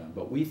partner with them.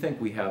 But we think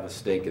we have a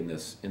stake in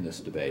this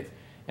debate,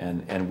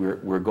 and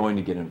we're going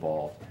to get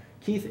involved.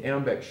 Keith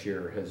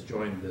Ambekshire has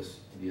joined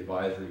the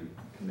advisory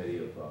committee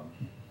of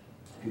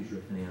Future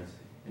of Finance,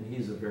 and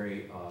he's a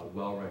very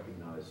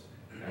well-recognized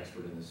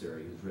expert in this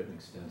area. He's written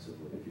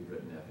extensively. If you've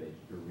read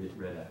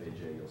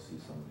FHA, you'll see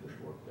some of his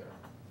work there.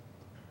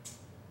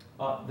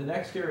 The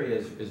next area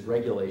is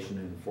regulation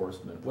and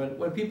enforcement.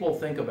 When people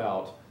think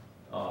about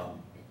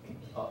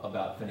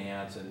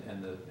finance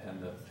and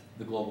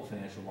the global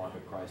financial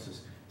market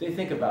crisis, they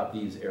think about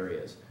these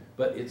areas.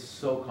 But it's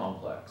so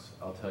complex,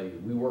 I'll tell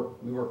you. We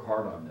work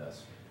hard on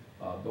this,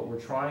 but we're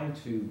trying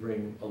to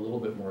bring a little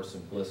bit more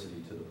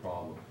simplicity to the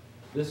problem.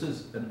 This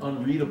is an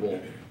unreadable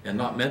and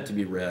not meant to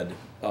be read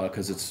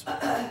because it's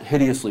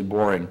hideously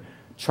boring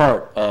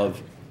chart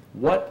of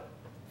what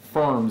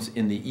firms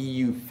in the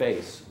EU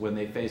face when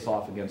they face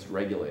off against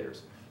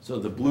regulators. So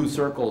the blue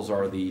circles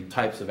are the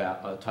types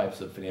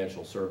of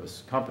financial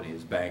service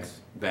companies,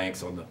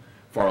 banks on the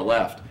far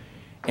left,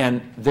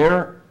 and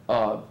they're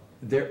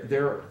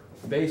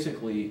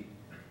basically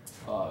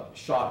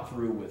shot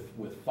through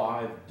with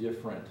 5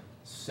 different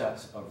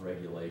sets of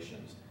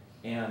regulations,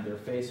 and they're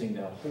facing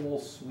that whole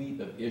suite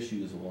of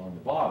issues along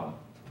the bottom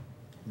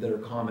that are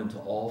common to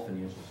all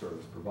financial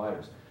service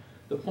providers.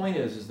 The point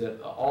is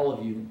that all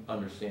of you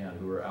understand,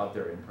 who are out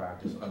there in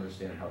practice,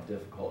 understand how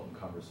difficult and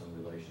cumbersome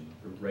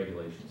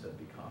regulations have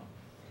become.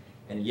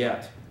 And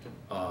yet,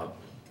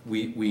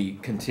 we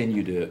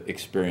continue to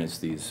experience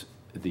these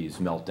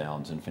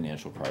meltdowns and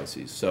financial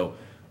crises. So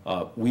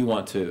we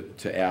want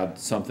to add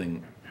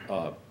something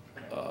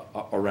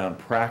around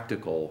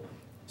practical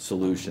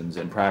solutions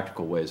and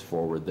practical ways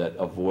forward that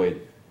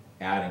avoid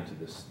adding to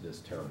this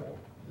terrible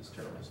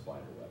spider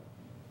web.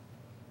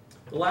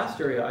 The last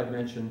area I'd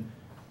mention,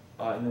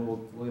 and then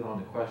we'll get on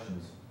to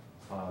questions,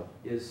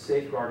 is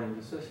safeguarding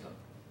the system.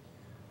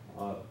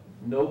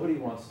 Nobody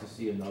wants to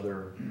see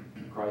another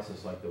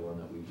crisis like the one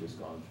that we've just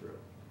gone through.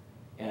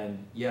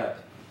 And yet,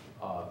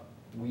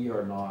 we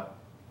are not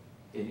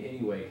in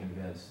any way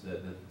convinced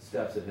that the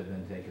steps that have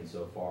been taken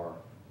so far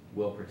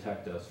will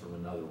protect us from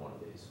another one of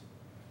these.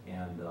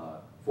 And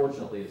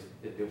fortunately,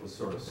 it was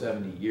sort of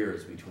 70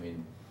 years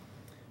between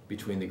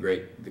the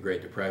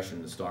Great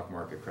Depression, the stock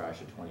market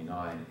crash of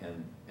 '29,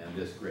 and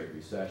this Great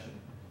Recession.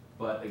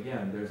 But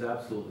again, there's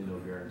absolutely no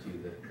guarantee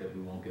that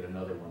we won't get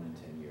another one in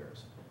 10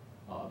 years.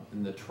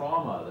 And the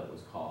trauma that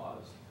was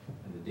caused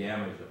and the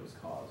damage that was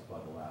caused by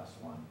the last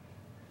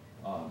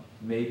one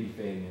may be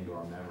fading into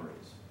our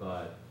memories,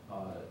 but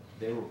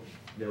they were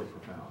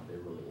profound. They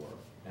really were,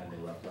 and they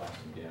left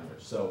lasting damage.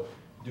 So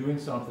doing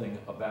something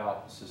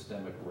about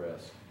systemic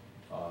risk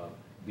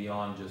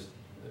beyond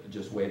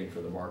just waiting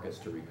for the markets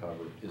to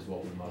recover is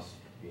what we must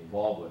be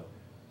involved with.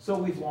 So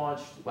we've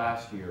launched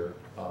last year,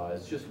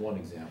 as just one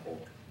example,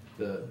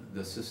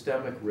 the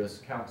Systemic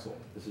Risk Council.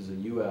 This is a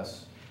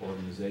U.S.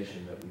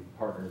 organization that we've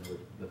partnered with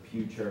the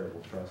Pew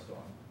Charitable Trust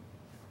on.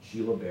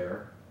 Sheila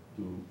Bair,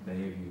 who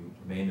many of you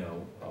may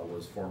know,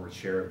 was former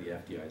chair of the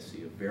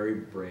FDIC, a very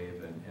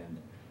brave and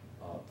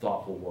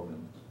thoughtful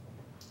woman.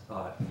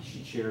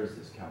 She chairs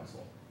this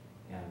council,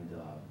 and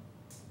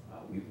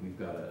we've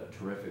got a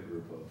terrific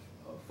group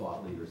of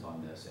thought leaders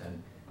on this,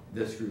 and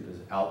this group is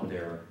out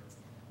there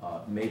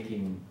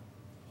making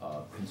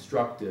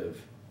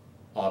constructive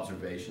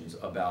observations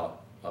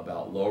about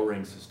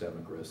lowering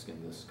systemic risk in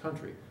this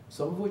country,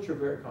 some of which are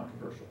very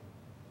controversial,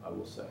 I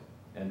will say,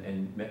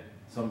 and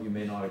some of you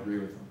may not agree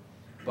with them,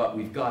 but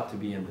we've got to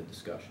be in the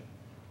discussion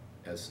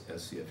as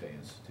CFA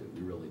Institute,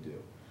 we really do.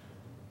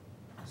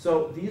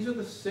 So these are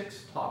the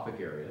 6 topic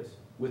areas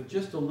with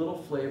just a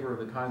little flavor of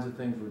the kinds of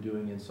things we're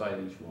doing inside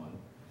each one.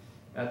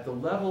 At the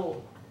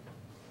level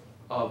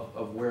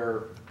of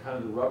where kind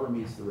of the rubber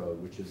meets the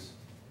road, which is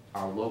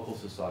our local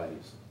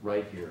societies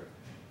right here,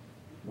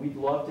 we'd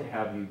love to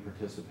have you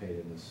participate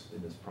in this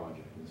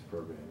project, in this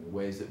program, in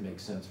ways that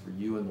make sense for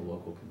you and the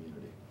local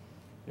community.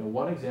 You know,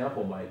 one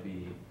example might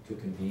be to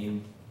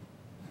convene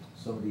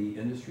some of the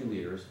industry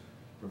leaders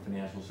from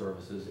financial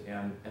services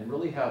and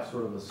really have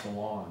sort of a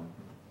salon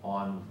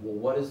on, well,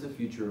 what is the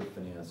future of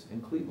finance in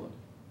Cleveland?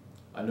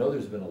 I know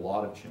there's been a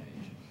lot of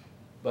change,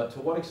 but to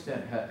what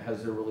extent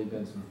has there really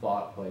been some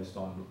thought placed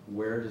on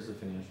where does the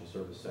financial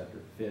service sector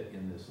fit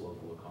in this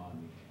local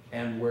economy,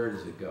 and where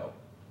does it go?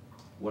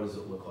 What does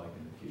it look like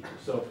in the future?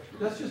 So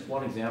that's just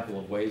one example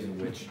of ways in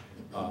which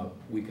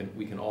we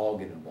can all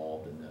get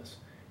involved in this.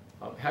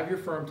 Have your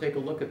firm take a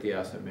look at the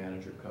Asset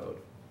Manager Code.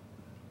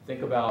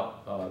 Think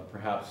about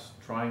perhaps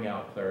trying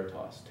out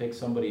Claritas. Take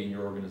somebody in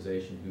your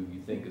organization who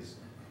you think is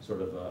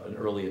sort of an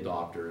early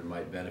adopter and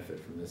might benefit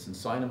from this, and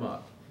sign them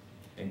up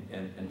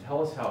and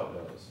tell us how it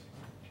goes.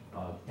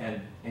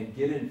 And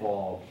get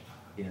involved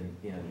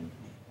in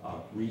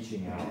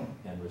reaching out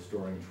and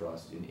restoring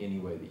trust in any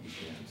way that you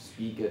can.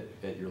 Speak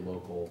at your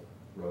local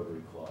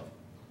Rotary Club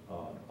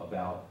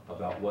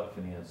about what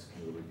finance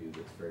can really do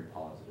that's very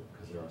positive,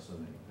 because there are so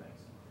many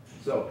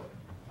things. So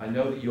I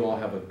know that you all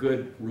have a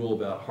good rule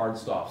about hard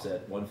stops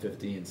at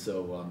 1:15,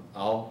 so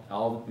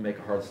I'll make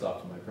a hard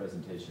stop to my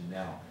presentation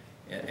now.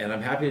 And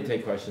I'm happy to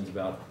take questions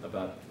about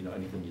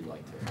anything you'd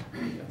like to.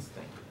 Yes,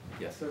 thank you.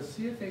 Yes. Does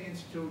CFA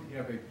Institute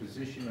have a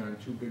position on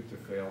too big to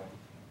fail?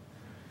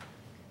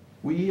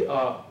 We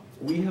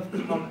have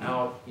come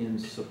out in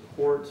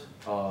support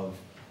of,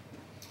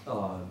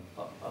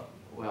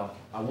 well,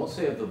 I won't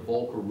say of the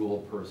Volcker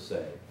rule per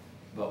se,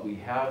 but we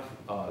have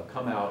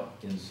come out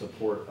in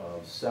support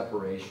of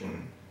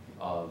separation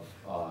of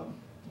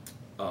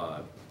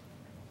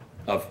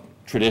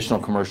traditional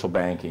commercial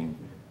banking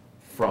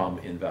from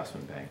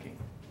investment banking.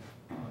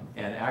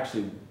 And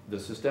actually, the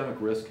Systemic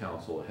Risk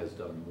Council has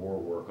done more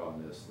work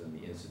on this than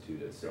the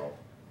Institute itself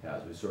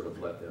has. We sort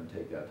of let them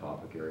take that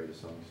topic area to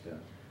some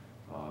extent.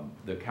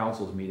 The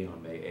council's meeting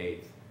on May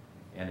 8th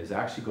and is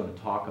actually going to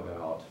talk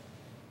about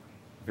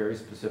very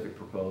specific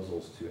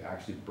proposals to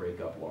actually break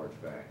up large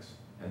banks.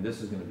 And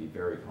this is going to be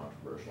very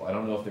controversial. I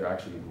don't know if they're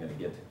actually even going to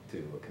get to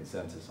a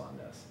consensus on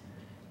this.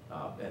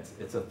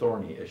 It's a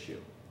thorny issue.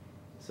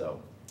 So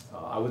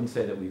I wouldn't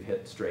say that we've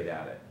hit straight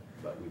at it,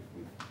 but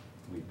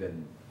we've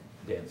been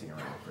dancing around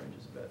the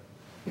fringes a bit.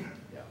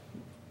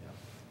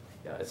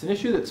 Yeah, it's an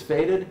issue that's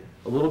faded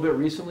a little bit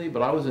recently,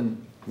 but I was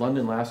in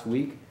London last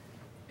week,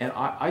 and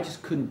I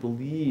just couldn't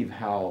believe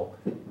how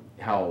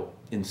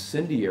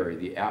incendiary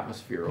the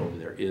atmosphere over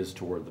there is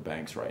toward the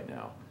banks right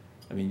now.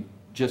 I mean,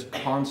 just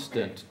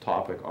constant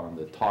topic on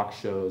the talk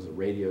shows, the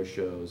radio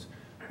shows,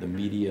 the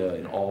media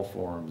in all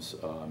forms.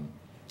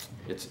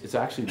 It's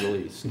actually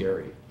really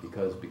scary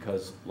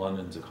because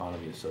London's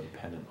economy is so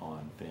dependent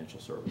on financial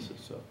services.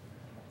 So,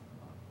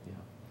 yeah.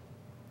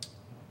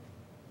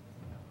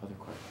 Other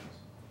questions?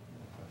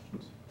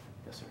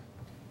 Yes, sir.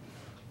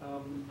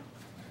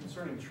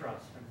 Concerning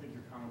trust, I think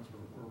your comments were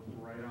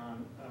right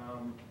on.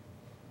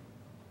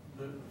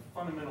 The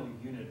fundamental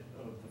unit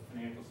of the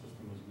financial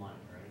system is money,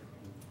 right?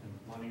 And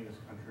money in this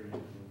country and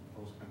in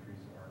most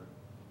countries are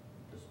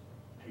just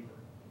paper.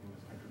 In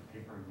this country,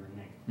 paper and green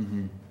ink.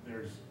 Mm-hmm.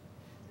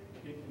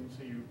 And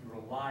so you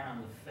rely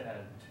on the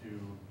Fed to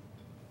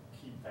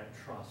keep that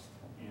trust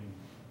in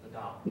the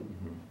dollar.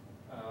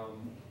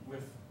 Mm-hmm.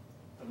 With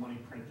the money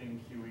printing,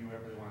 QE,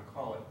 whatever they want to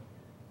call it,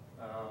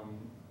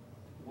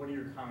 what are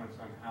your comments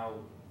on how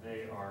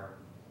they are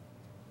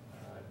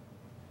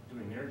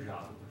doing their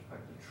job with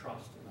respect to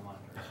trust in the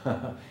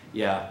monetary?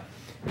 Yeah.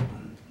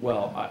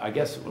 Well, I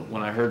guess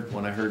when I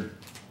heard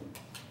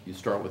you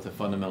start with the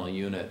fundamental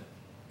unit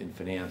in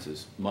finance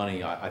is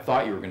money, I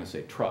thought you were going to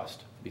say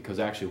trust, because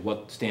actually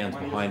what stands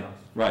money behind,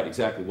 right,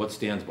 exactly, what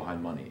stands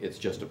behind money? It's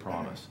just a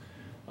promise.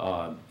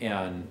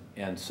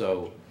 And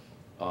so,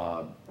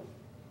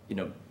 you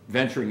know,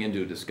 venturing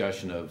into a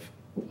discussion of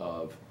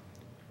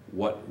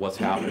what's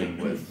happening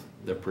with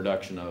the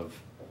production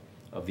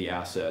of the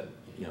asset,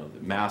 you know,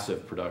 the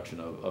massive production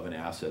of an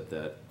asset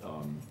that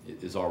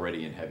is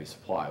already in heavy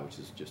supply, which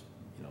is just,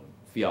 you know,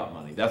 fiat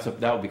money. That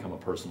would become a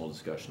personal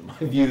discussion, my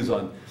views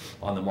on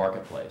the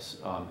marketplace.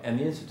 And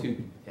the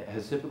Institute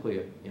has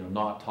typically, you know,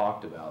 not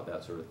talked about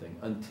that sort of thing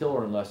until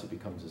or unless it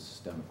becomes a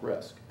systemic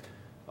risk,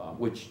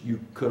 which you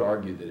could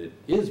argue that it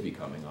is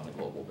becoming on a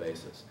global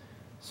basis.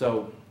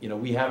 So, you know,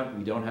 we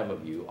don't have a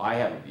view. I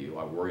have a view.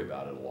 I worry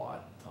about it a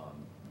lot.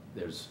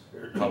 There's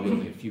probably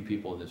only a few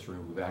people in this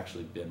room who've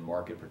actually been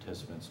market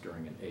participants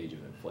during an age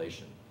of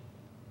inflation,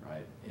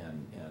 right?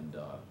 And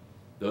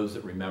those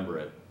that remember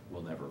it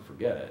will never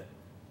forget it,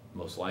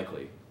 most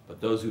likely.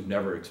 But those who've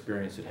never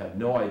experienced it have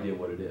no idea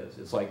what it is.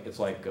 It's like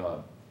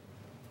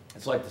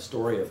the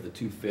story of the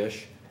two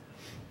fish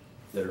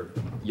that are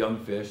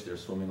young fish. They're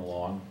swimming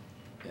along,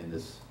 and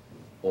this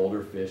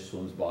older fish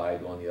swims by,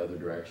 going the other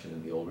direction,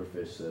 and the older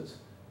fish says,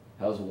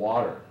 "How's the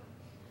water?"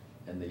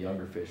 And the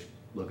younger fish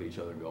look at each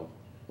other and go,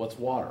 "What's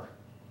water?"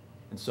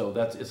 And so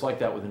it's like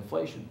that with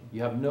inflation. We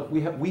have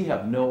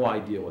no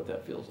idea what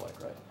that feels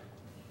like, right?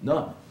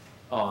 None.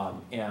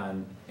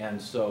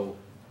 And so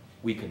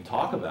we can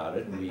talk about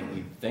it, and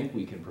we think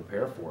we can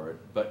prepare for it,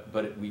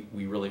 but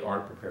we really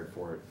aren't prepared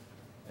for it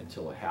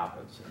until it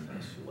happens, and then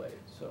it's too late.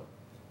 So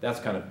that's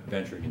kind of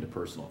venturing into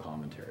personal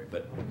commentary.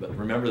 But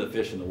remember the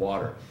fish in the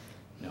water.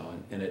 You know,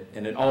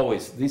 and it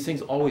always, these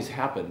things always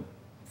happen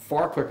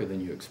far quicker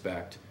than you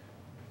expect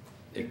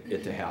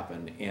it to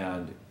happen,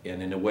 and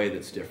in a way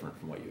that's different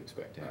from what you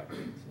expect to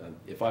happen.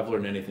 If I've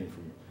learned anything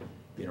from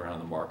being around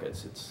the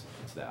markets, it's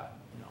that,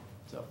 you know.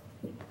 So,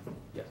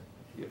 yes,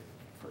 you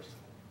first.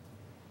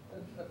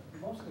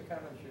 Most of the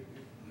comments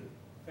you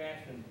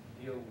fashion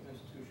deal with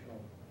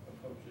institutional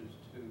approaches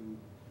to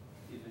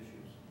these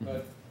issues.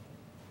 But,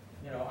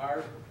 you know,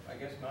 I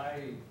guess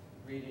my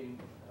reading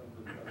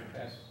of the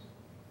past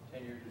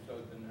 10 years or so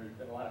has been there's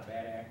been a lot of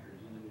bad actors,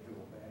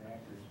 individual bad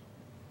actors.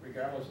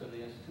 Regardless of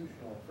the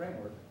institutional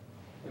framework,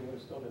 they would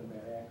have still been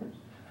bad actors.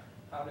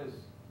 How does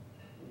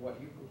what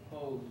you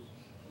propose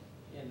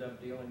end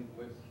up dealing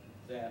with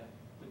that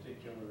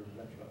particular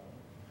eventuality?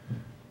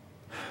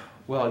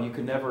 Well, you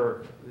can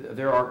never.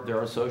 There are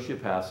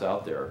sociopaths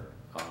out there.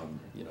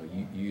 You know,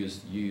 you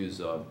use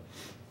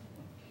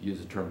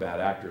the term bad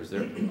actors.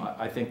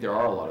 I think there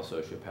are a lot of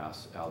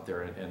sociopaths out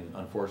there, and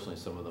unfortunately,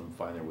 some of them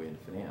find their way into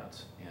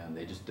finance, and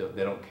they just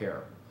don't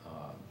care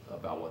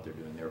about what they're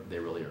doing. They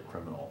really are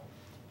criminal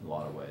in a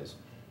lot of ways,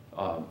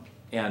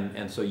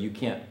 and so you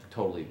can't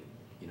totally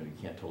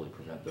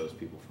prevent those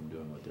people from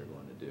doing what they're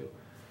going to do.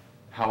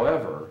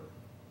 However,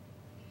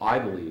 I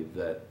believe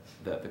that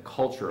the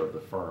culture of the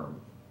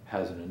firm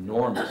has an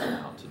enormous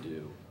amount to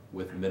do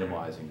with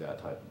minimizing that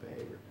type of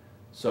behavior.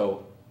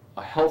 So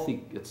a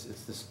healthy, it's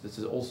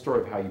this old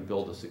story of how you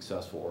build a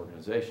successful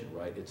organization,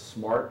 right? It's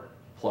smart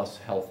plus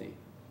healthy.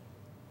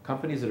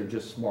 Companies that are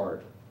just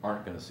smart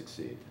aren't going to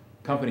succeed.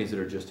 Companies that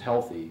are just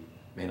healthy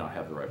may not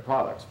have the right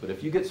products, but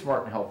if you get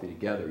smart and healthy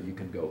together, you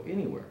can go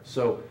anywhere.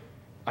 So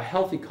a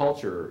healthy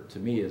culture, to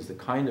me, is the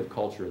kind of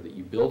culture that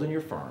you build in your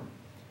firm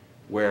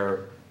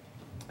where,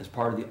 as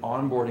part of the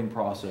onboarding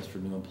process for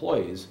new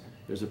employees,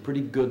 there's a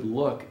pretty good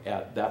look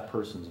at that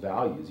person's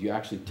values. You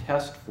actually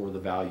test for the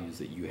values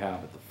that you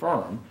have at the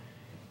firm,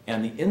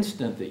 and the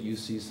instant that you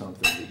see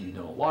something that you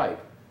don't like,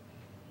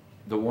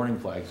 the warning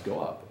flags go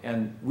up.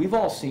 And we've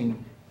all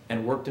seen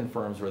and worked in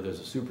firms where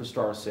there's a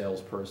superstar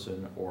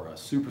salesperson or a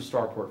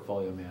superstar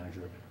portfolio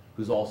manager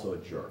who's also a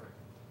jerk.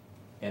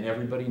 And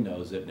everybody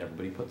knows it, and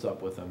everybody puts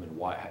up with them, and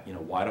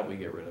why don't we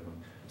get rid of them?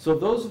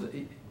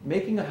 So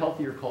making a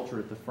healthier culture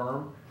at the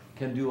firm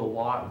can do a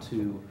lot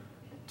to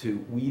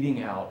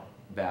weeding out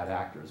bad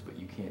actors, but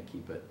you can't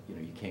keep it.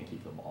 You can't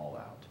keep them all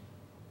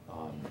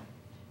out.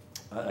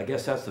 I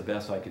guess that's the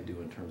best I could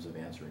do in terms of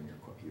answering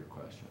your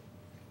question.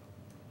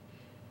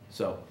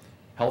 So,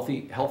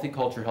 healthy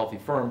culture, healthy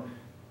firm.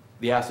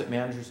 The Asset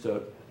Managers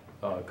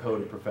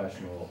Code of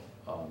Professional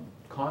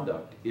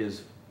Conduct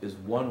is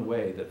one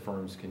way that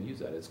firms can use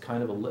that. It's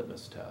kind of a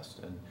litmus test,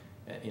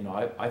 and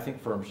I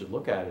think firms should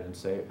look at it and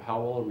say,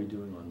 how well are we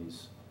doing on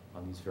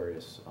these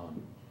various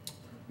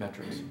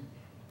metrics?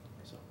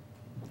 So,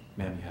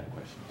 ma'am, you had a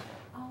question.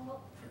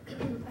 Well,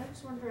 I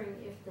was wondering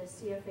if the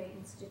CFA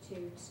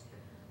Institute,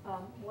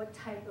 what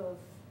type of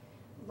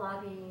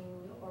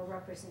lobbying or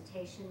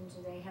representation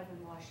do they have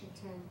in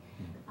Washington,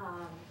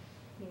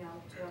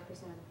 to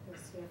represent the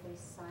CFA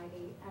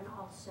Society and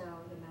also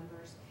the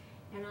members?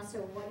 And also,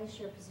 what is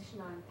your position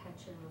on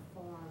pension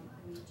reform?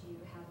 I mean, do you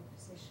have a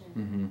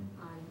position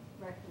on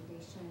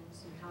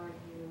recommendations, and how are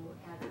you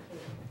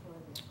advocating for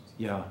that?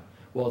 Yeah.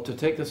 Well, to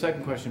take the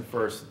second question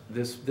first,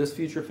 this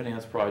future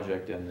finance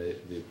project and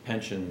the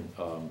pension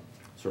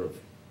sort of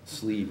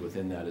sleeve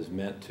within that is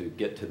meant to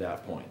get to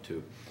that point,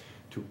 to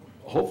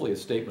hopefully a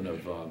statement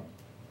of,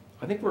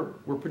 I think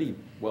we're pretty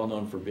well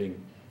known for being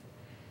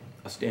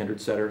a standard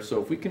setter. So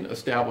if we can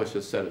establish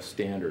a set of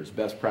standards,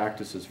 best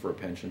practices for a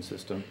pension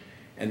system,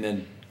 and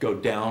then go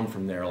down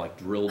from there, like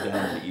drill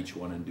down to each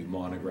one and do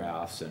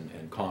monographs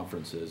and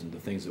conferences and the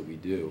things that we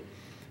do.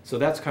 So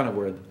that's kind of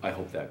where I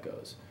hope that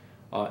goes.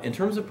 In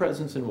terms of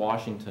presence in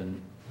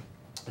Washington,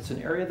 it's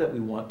an area that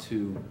we want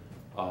to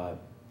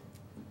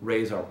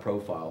raise our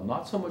profile,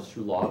 not so much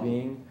through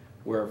lobbying,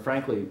 where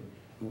frankly,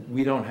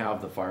 we don't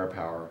have the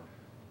firepower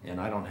and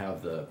I don't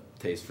have the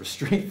taste for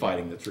street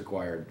fighting that's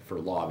required for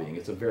lobbying.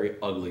 It's a very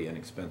ugly and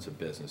expensive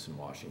business in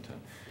Washington.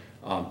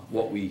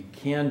 What we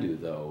can do,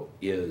 though,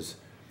 is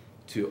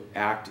to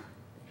act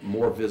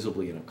more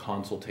visibly in a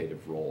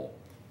consultative role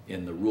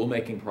in the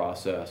rulemaking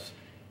process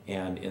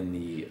and in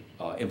the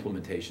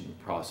implementation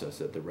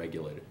process at the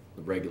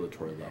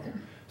regulatory level.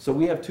 So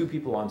we have 2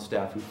 people on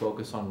staff who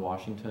focus on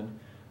Washington,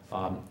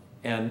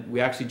 and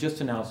we actually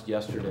just announced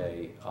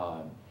yesterday,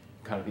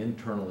 kind of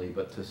internally,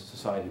 but to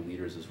society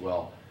leaders as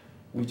well,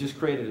 we just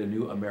created a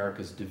new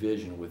Americas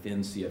division within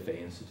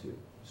CFA Institute.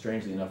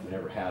 Strangely enough, we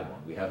never had one.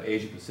 We have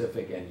Asia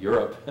Pacific and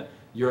Europe,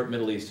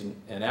 Middle East,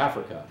 and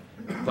Africa.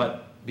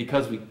 But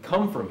because we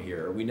come from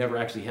here, we never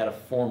actually had a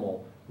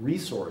formal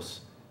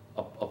resource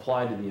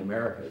applied to the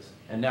Americas.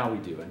 And now we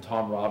do. And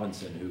Tom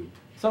Robinson, who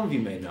some of you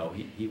may know,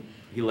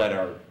 he led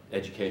our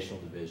educational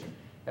division.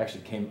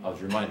 Actually I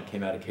was reminded,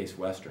 came out of Case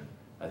Western.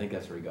 I think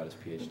that's where he got his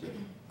PhD.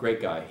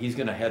 Great guy. He's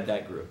going to head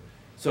that group.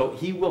 So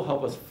he will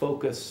help us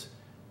focus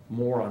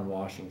more on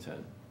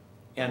Washington.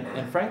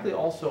 And frankly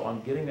also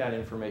on getting that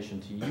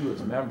information to you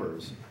as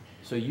members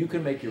so you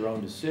can make your own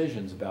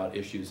decisions about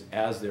issues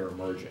as they're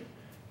emerging.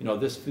 You know,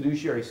 this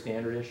fiduciary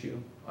standard issue,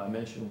 I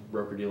mentioned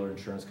broker-dealer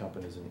insurance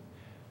companies, and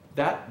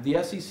that,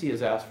 the SEC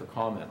has asked for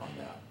comment on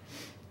that.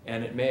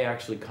 And it may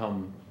actually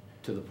come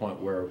to the point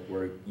where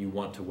you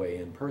want to weigh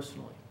in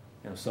personally.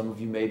 You know, some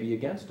of you may be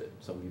against it,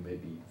 some of you may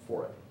be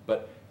for it.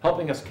 But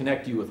helping us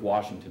connect you with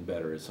Washington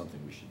better is something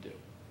we should do.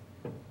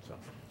 So,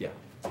 yeah.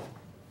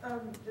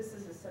 This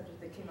is a subject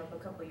that came up a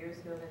couple years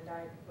ago and then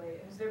died away.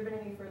 Has there been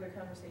any further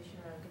conversation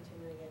around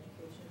continuing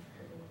education?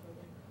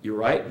 You're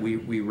right.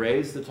 We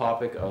raised the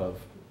topic of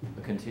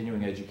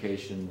continuing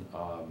education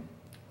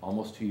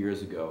almost 2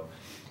 years ago.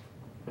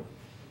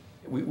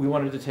 We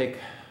wanted to take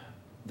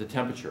the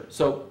temperature.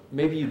 So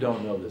maybe you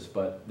don't know this,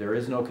 but there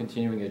is no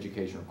continuing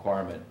education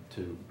requirement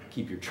to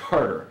keep your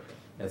charter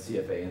at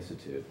CFA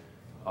Institute.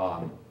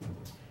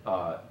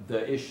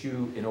 The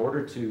issue, in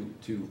order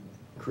to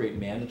create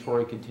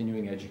mandatory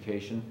continuing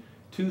education,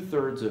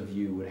 2/3 of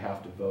you would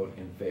have to vote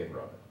in favor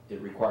of it.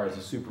 It requires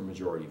a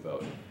supermajority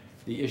vote.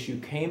 The issue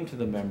came to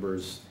the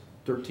members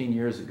 13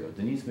 years ago.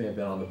 Denise may have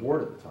been on the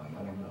board at the time,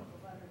 I don't know.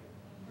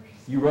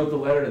 You wrote the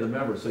letter to the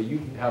members, so you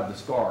have the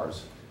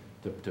scars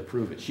to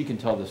prove it. She can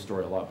tell this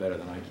story a lot better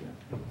than I can.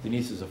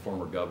 Denise is a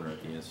former governor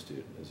at the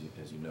Institute,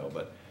 as you know,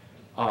 but,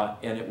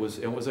 and it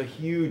was a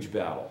huge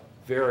battle,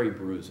 very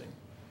bruising.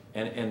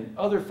 And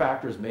other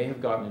factors may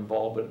have gotten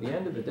involved, but at the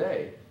end of the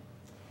day,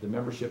 the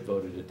membership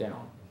voted it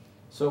down.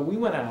 So we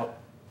went out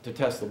to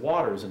test the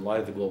waters in light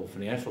of the global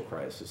financial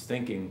crisis,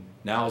 thinking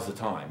now's the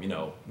time, you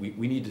know,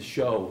 we need to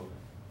show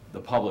the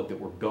public that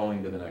we're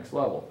going to the next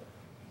level.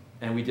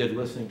 And we did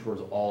listening tours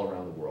all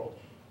around the world,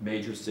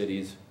 major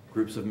cities,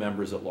 groups of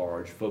members at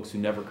large, folks who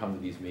never come to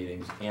these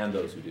meetings, and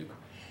those who do.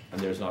 And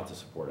there's not the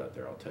support out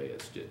there, I'll tell you.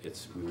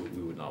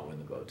 We would not win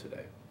the vote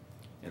today.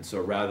 And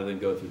so rather than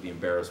go through the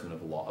embarrassment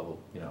of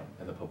you know,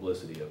 and the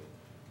publicity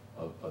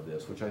of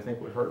this, which I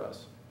think would hurt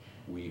us,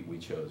 we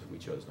chose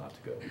not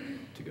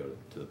to go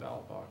to the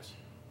ballot box.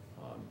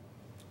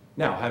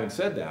 Now, having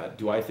said that,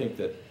 do I think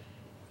that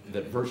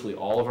virtually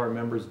all of our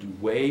members do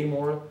way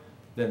more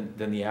than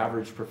the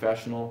average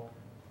professional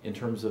in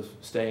terms of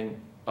staying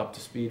up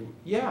to speed?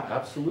 Yeah,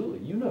 absolutely.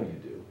 You know you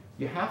do.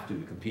 You have to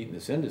compete in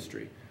this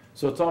industry.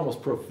 So it's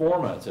almost pro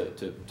forma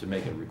to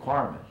make it a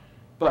requirement.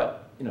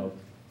 But, you know,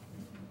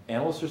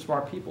 analysts are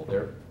smart people.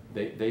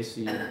 They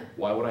see,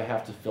 why would I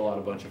have to fill out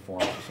a bunch of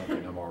forms for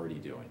something I'm already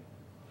doing?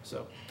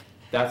 So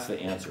that's the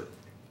answer.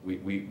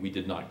 We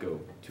did not go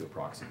to a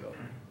proxy vote.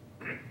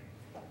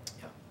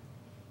 Yeah.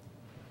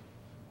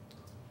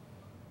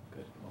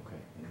 Good. Okay.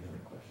 Any other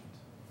questions?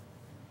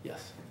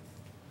 Yes.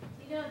 Do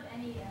you know of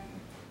any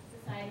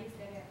societies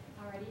that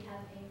already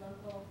have a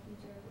local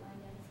future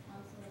finance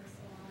council and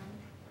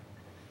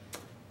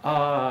so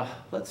on?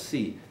 Let's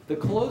see. The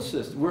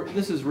closest,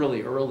 this is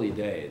really early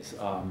days.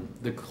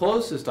 The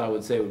closest I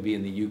would say would be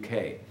in the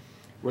UK,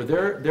 where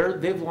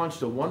they've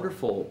launched a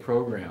wonderful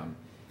program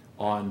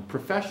on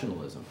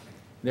professionalism.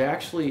 They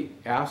actually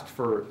asked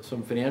for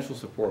some financial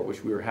support,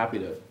 which we were happy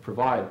to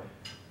provide,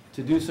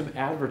 to do some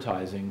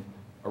advertising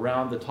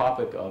around the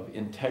topic of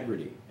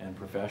integrity and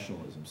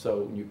professionalism.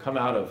 So when you come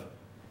out of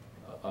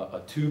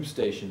a tube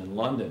station in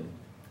London,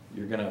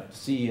 you're going to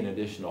see, in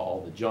addition to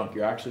all the junk,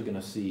 you're actually going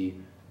to see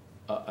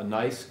a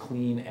nice,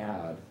 clean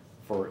ad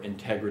for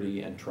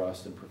integrity and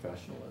trust and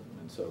professionalism.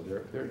 And so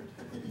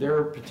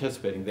they're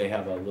participating. They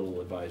have a little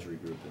advisory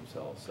group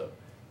themselves. So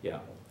yeah,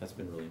 that's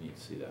been really neat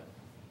to see that.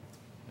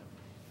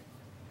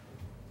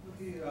 With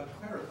the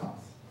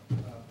Claritas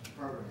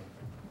program,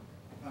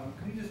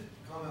 can you just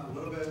comment a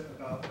little bit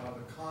about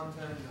the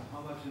content, you know,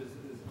 how much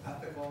is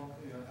ethical,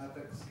 you know,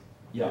 ethics,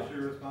 Yeah.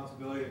 issue,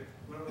 responsibility?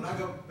 When I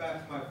go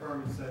back to my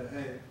firm and say,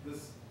 hey,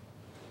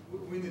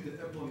 we need to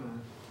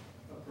implement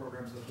a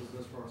program such as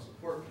this for our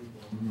support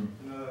people,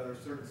 you know, there are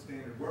certain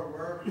standards. Where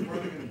are they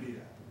going to be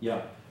at?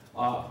 Yeah.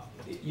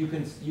 You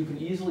can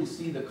easily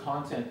see the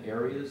content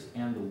areas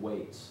and the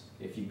weights.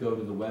 If you go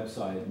to the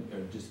website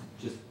and just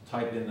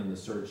type in the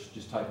search,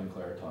 just type in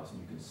Claritas and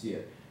you can see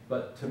it.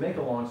 But to make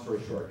a long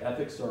story short,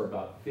 ethics are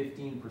about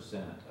 15%,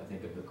 I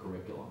think, of the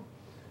curriculum.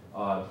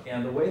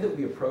 And the way that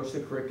we approach the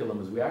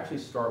curriculum is we actually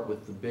start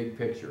with the big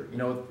picture. You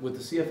know, with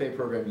the CFA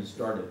program, you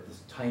start at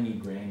this tiny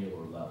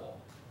granular level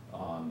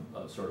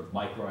of sort of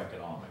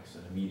microeconomics,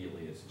 and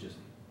immediately it's just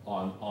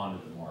on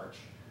to the march,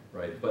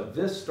 right? But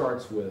this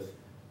starts with,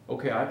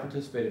 okay, I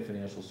participate in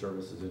financial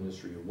services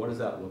industry. What does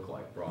that look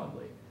like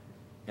broadly?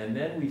 And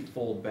then we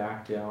fold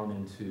back down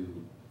into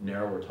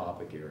narrower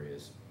topic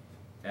areas: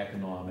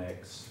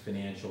 economics,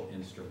 financial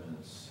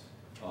instruments,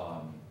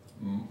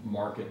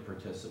 market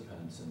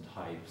participants and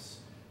types,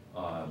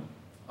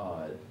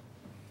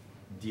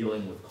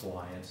 dealing with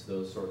clients,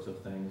 those sorts of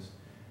things.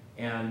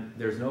 And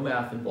there's no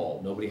math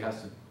involved. Nobody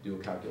has to do a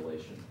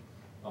calculation.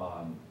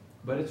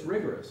 But it's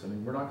rigorous. I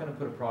mean, we're not going to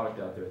put a product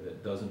out there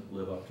that doesn't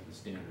live up to the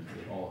standards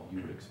that all you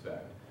would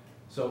expect.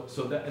 So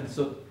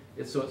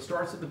it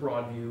starts at the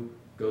broad view,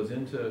 goes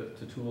into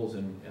tools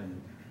and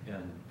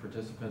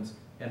participants,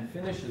 and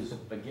finishes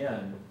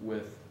again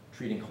with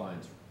treating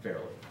clients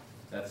fairly.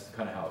 That's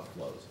kind of how it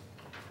flows.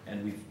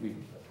 And we've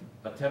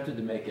attempted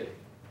to make it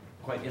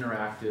quite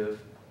interactive,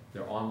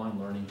 There are online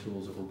learning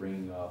tools that we're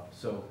bringing up.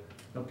 So,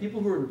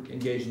 people who are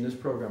engaged in this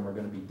program are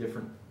going to be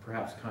different,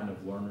 perhaps, kind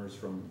of learners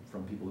from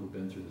people who've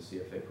been through the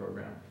CFA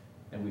program.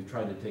 And we've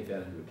tried to take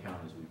that into account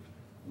as we've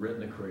written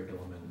the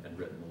curriculum and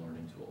written the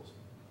learning tools.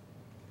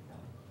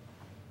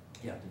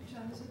 Yeah, Denise.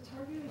 John, is it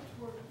targeted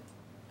toward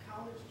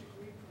college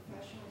degree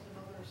professionals in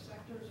other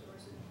sectors, or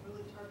is it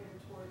really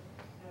targeted toward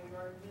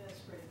your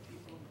administrative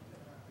people?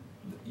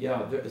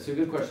 Yeah, it's a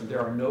good question. There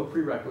are no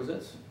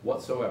prerequisites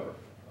whatsoever.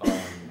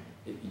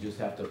 You just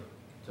have to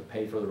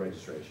pay for the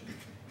registration.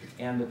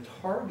 And the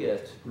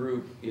target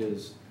group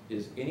is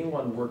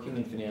anyone working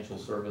in financial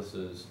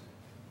services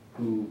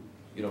who,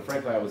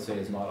 frankly, I would say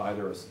is not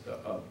either a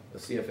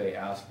CFA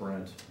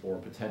aspirant or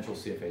potential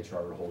CFA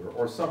charter holder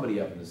or somebody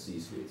up in the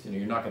C-suites.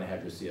 You're not going to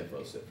have your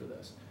CFO sit for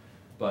this.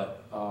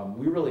 But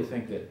we really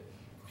think that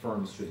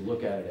firms should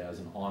look at it as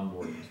an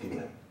onboarding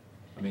tool.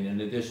 I mean,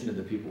 in addition to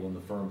the people in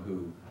the firm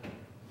who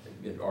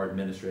are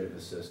administrative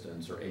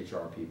assistants or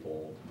HR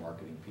people,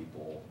 marketing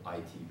people,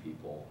 IT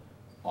people,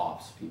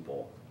 ops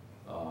people.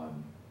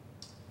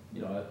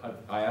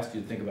 I asked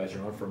you to think about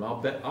your own firm.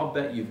 I'll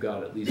bet you've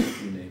got at least a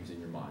few names in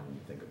your mind when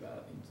you think about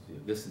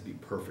it. This would be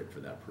perfect for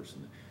that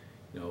person.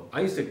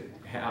 I used to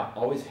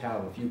always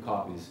have a few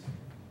copies.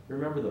 You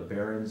remember the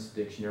Barron's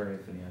Dictionary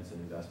of Finance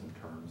and Investment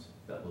Terms,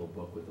 that little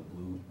book with the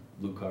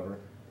blue cover?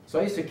 So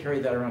I used to carry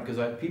that around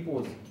because people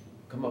would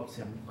come up and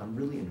say, I'm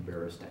really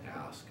embarrassed to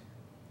ask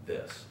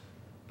this,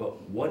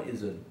 but what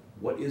is a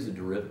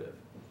derivative?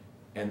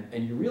 And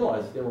you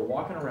realize they were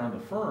walking around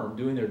the firm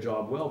doing their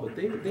job well, but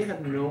they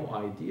had no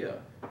idea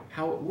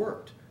how it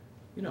worked.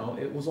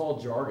 It was all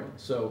jargon.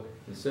 So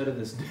instead of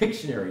this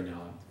dictionary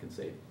now, I can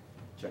say,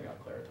 check out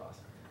Claritas.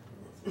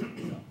 So,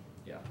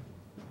 yeah.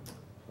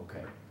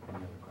 Okay. Any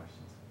other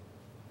questions?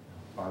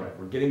 All right.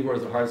 We're getting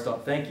towards the hard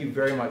stop. Thank you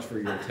very much for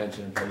your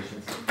attention and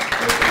patience.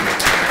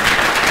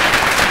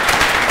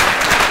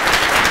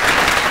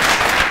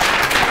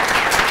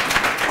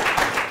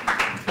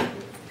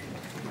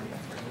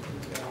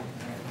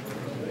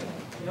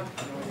 Yeah.